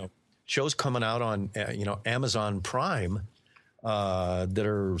got shows coming out on Amazon Prime that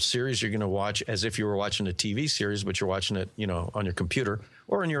are series you're going to watch as if you were watching a TV series, but you're watching it on your computer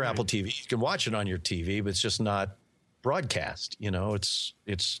or on your Apple TV. You can watch it on your TV, but it's just not broadcast.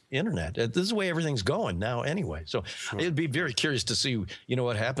 It's internet. This is the way everything's going now anyway. So it'd be very curious to see,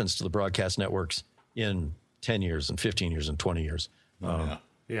 what happens to the broadcast networks in 10 years and 15 years and 20 years. Yeah,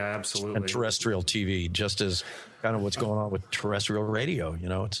 absolutely. And terrestrial TV, just as kind of what's going on with terrestrial radio.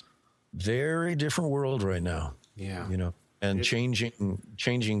 It's very different world right now. Yeah. And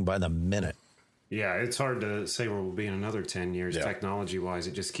changing by the minute. Yeah, it's hard to say where we'll be in another 10 years, technology-wise.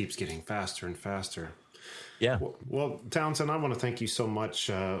 It just keeps getting faster and faster. Yeah. Well, Townsend, I want to thank you so much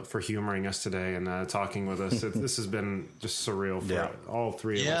for humoring us today and talking with us. This has been just surreal for all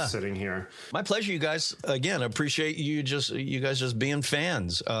three of us sitting here. My pleasure, you guys. Again, I appreciate you guys just being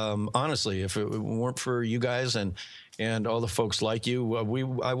fans. Honestly, if it weren't for you guys and all the folks like you,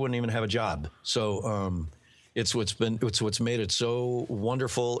 I wouldn't even have a job. So it's what's made it so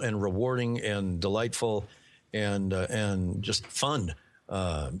wonderful and rewarding and delightful and just fun.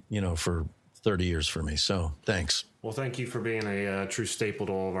 For 30 years for me. So thanks. Well, thank you for being a true staple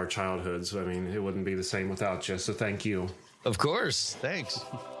to all of our childhoods. I mean, it wouldn't be the same without you. So thank you. Of course. Thanks.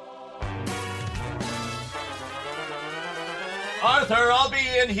 Arthur, I'll be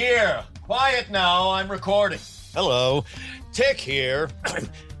in here. Quiet now. I'm recording. Hello. Tick here.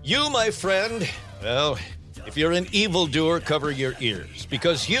 You, my friend, well, if you're an evildoer, cover your ears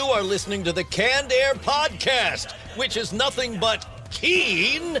because you are listening to the Canned Air Podcast, which is nothing but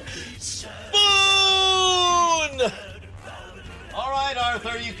Keen Spoon! All right,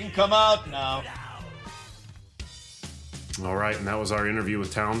 Arthur, you can come out now. All right, and that was our interview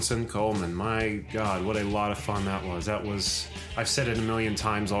with Townsend Coleman. My God, what a lot of fun that was. I've said it a million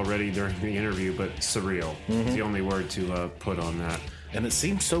times already during the interview, but surreal. It's the only word to put on that. And it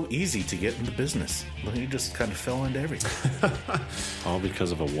seemed so easy to get into business. He just kind of fell into everything. All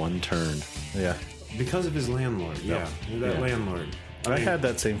because of a one turn. Yeah. Because of his landlord, landlord. I had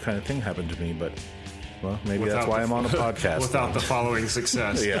that same kind of thing happen to me, but, well, maybe that's why I'm on a podcast. Without the following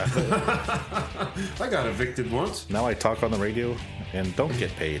success. Yeah. I got evicted once. Now I talk on the radio and don't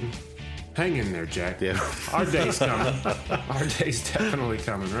get paid. Hang in there, Jack. Yeah. Our day's coming. Our day's definitely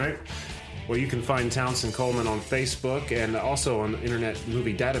coming, right? Well, you can find Townsend Coleman on Facebook and also on the Internet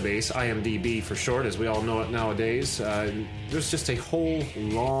Movie Database, IMDb for short, as we all know it nowadays. There's just a whole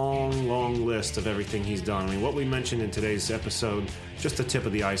long list of everything he's done. I mean, what we mentioned in today's episode, just the tip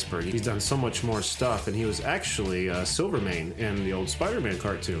of the iceberg. He's done so much more stuff, and he was actually Silvermane in the old Spider-Man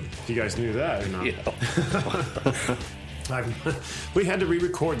cartoon. If you guys knew that or not. Yeah. We had to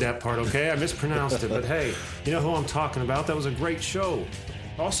re-record that part, okay? I mispronounced it, but hey, you know who I'm talking about. That was a great show.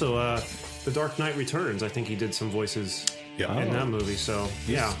 Also, The Dark Knight Returns, I think he did some voices in that movie, so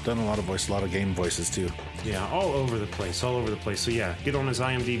He's done a lot of game voices too. Yeah, all over the place. So yeah, get on his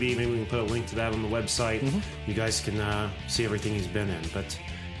IMDb. Maybe we can put a link to that on the website. You guys can see everything he's been in. But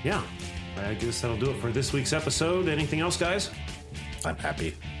yeah, I guess that'll do it for this week's episode. Anything else, guys? I'm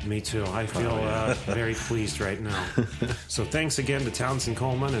happy. Me too. I feel very pleased right now. So thanks again to Townsend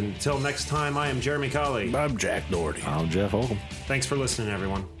Coleman. And until next time, I am Jeremy Colley. I'm Jack Doherty. I'm Jeff Holcomb. Thanks for listening,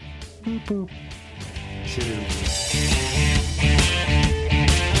 everyone. Boop, boop.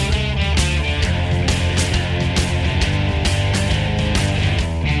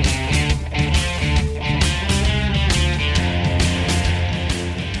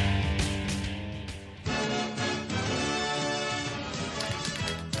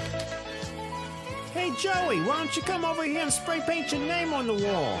 Hey, Joey, why don't you come over here and spray paint your name on the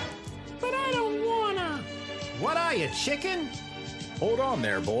wall? But I don't wanna. What are you, chicken? Hold on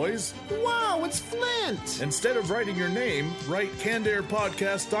there, boys. Wow, it's Flint! Instead of writing your name, write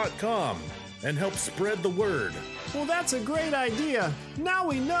cannedairpodcast.com and help spread the word. Well, that's a great idea. Now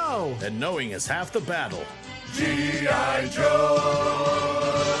we know. And knowing is half the battle. G.I. Joe!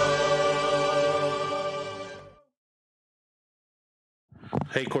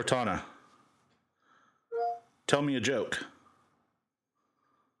 Hey, Cortana. Tell me a joke.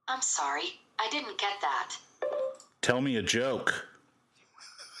 I'm sorry, I didn't get that. Tell me a joke.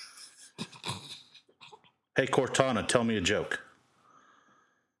 Hey, Cortana, tell me a joke.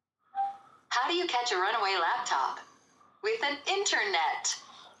 How do you catch a runaway laptop? With an internet.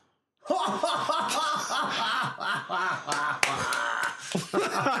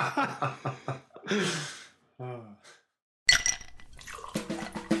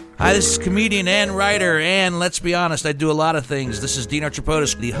 Hi, this is comedian and writer, and let's be honest, I do a lot of things. This is Dean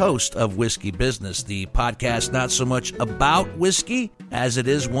Archipotis, the host of Whiskey Business, the podcast not so much about whiskey as it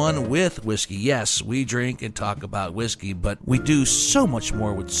is one with whiskey. Yes, we drink and talk about whiskey, but we do so much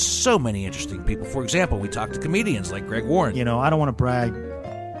more with so many interesting people. For example, we talk to comedians like Greg Warren. You know, I don't want to brag,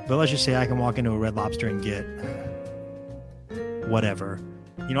 but let's just say I can walk into a Red Lobster and get whatever.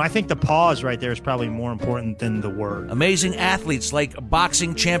 I think the pause right there is probably more important than the word. Amazing athletes like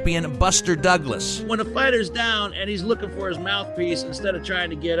boxing champion Buster Douglas. When a fighter's down and he's looking for his mouthpiece instead of trying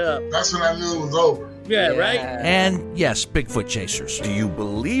to get up. That's when I knew it was over. Yeah, right? And yes, Bigfoot chasers. Do you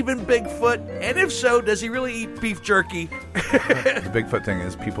believe in Bigfoot? And if so, does he really eat beef jerky? The Bigfoot thing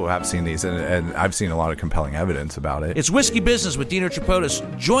is people have seen these, and I've seen a lot of compelling evidence about it. It's Whiskey Business with Dino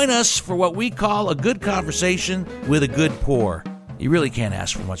Tripodis. Join us for what we call a good conversation with a good pour. You really can't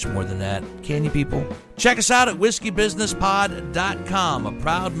ask for much more than that, can you, people? Check us out at whiskeybusinesspod.com, a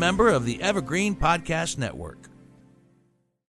proud member of the Evergreen Podcast Network.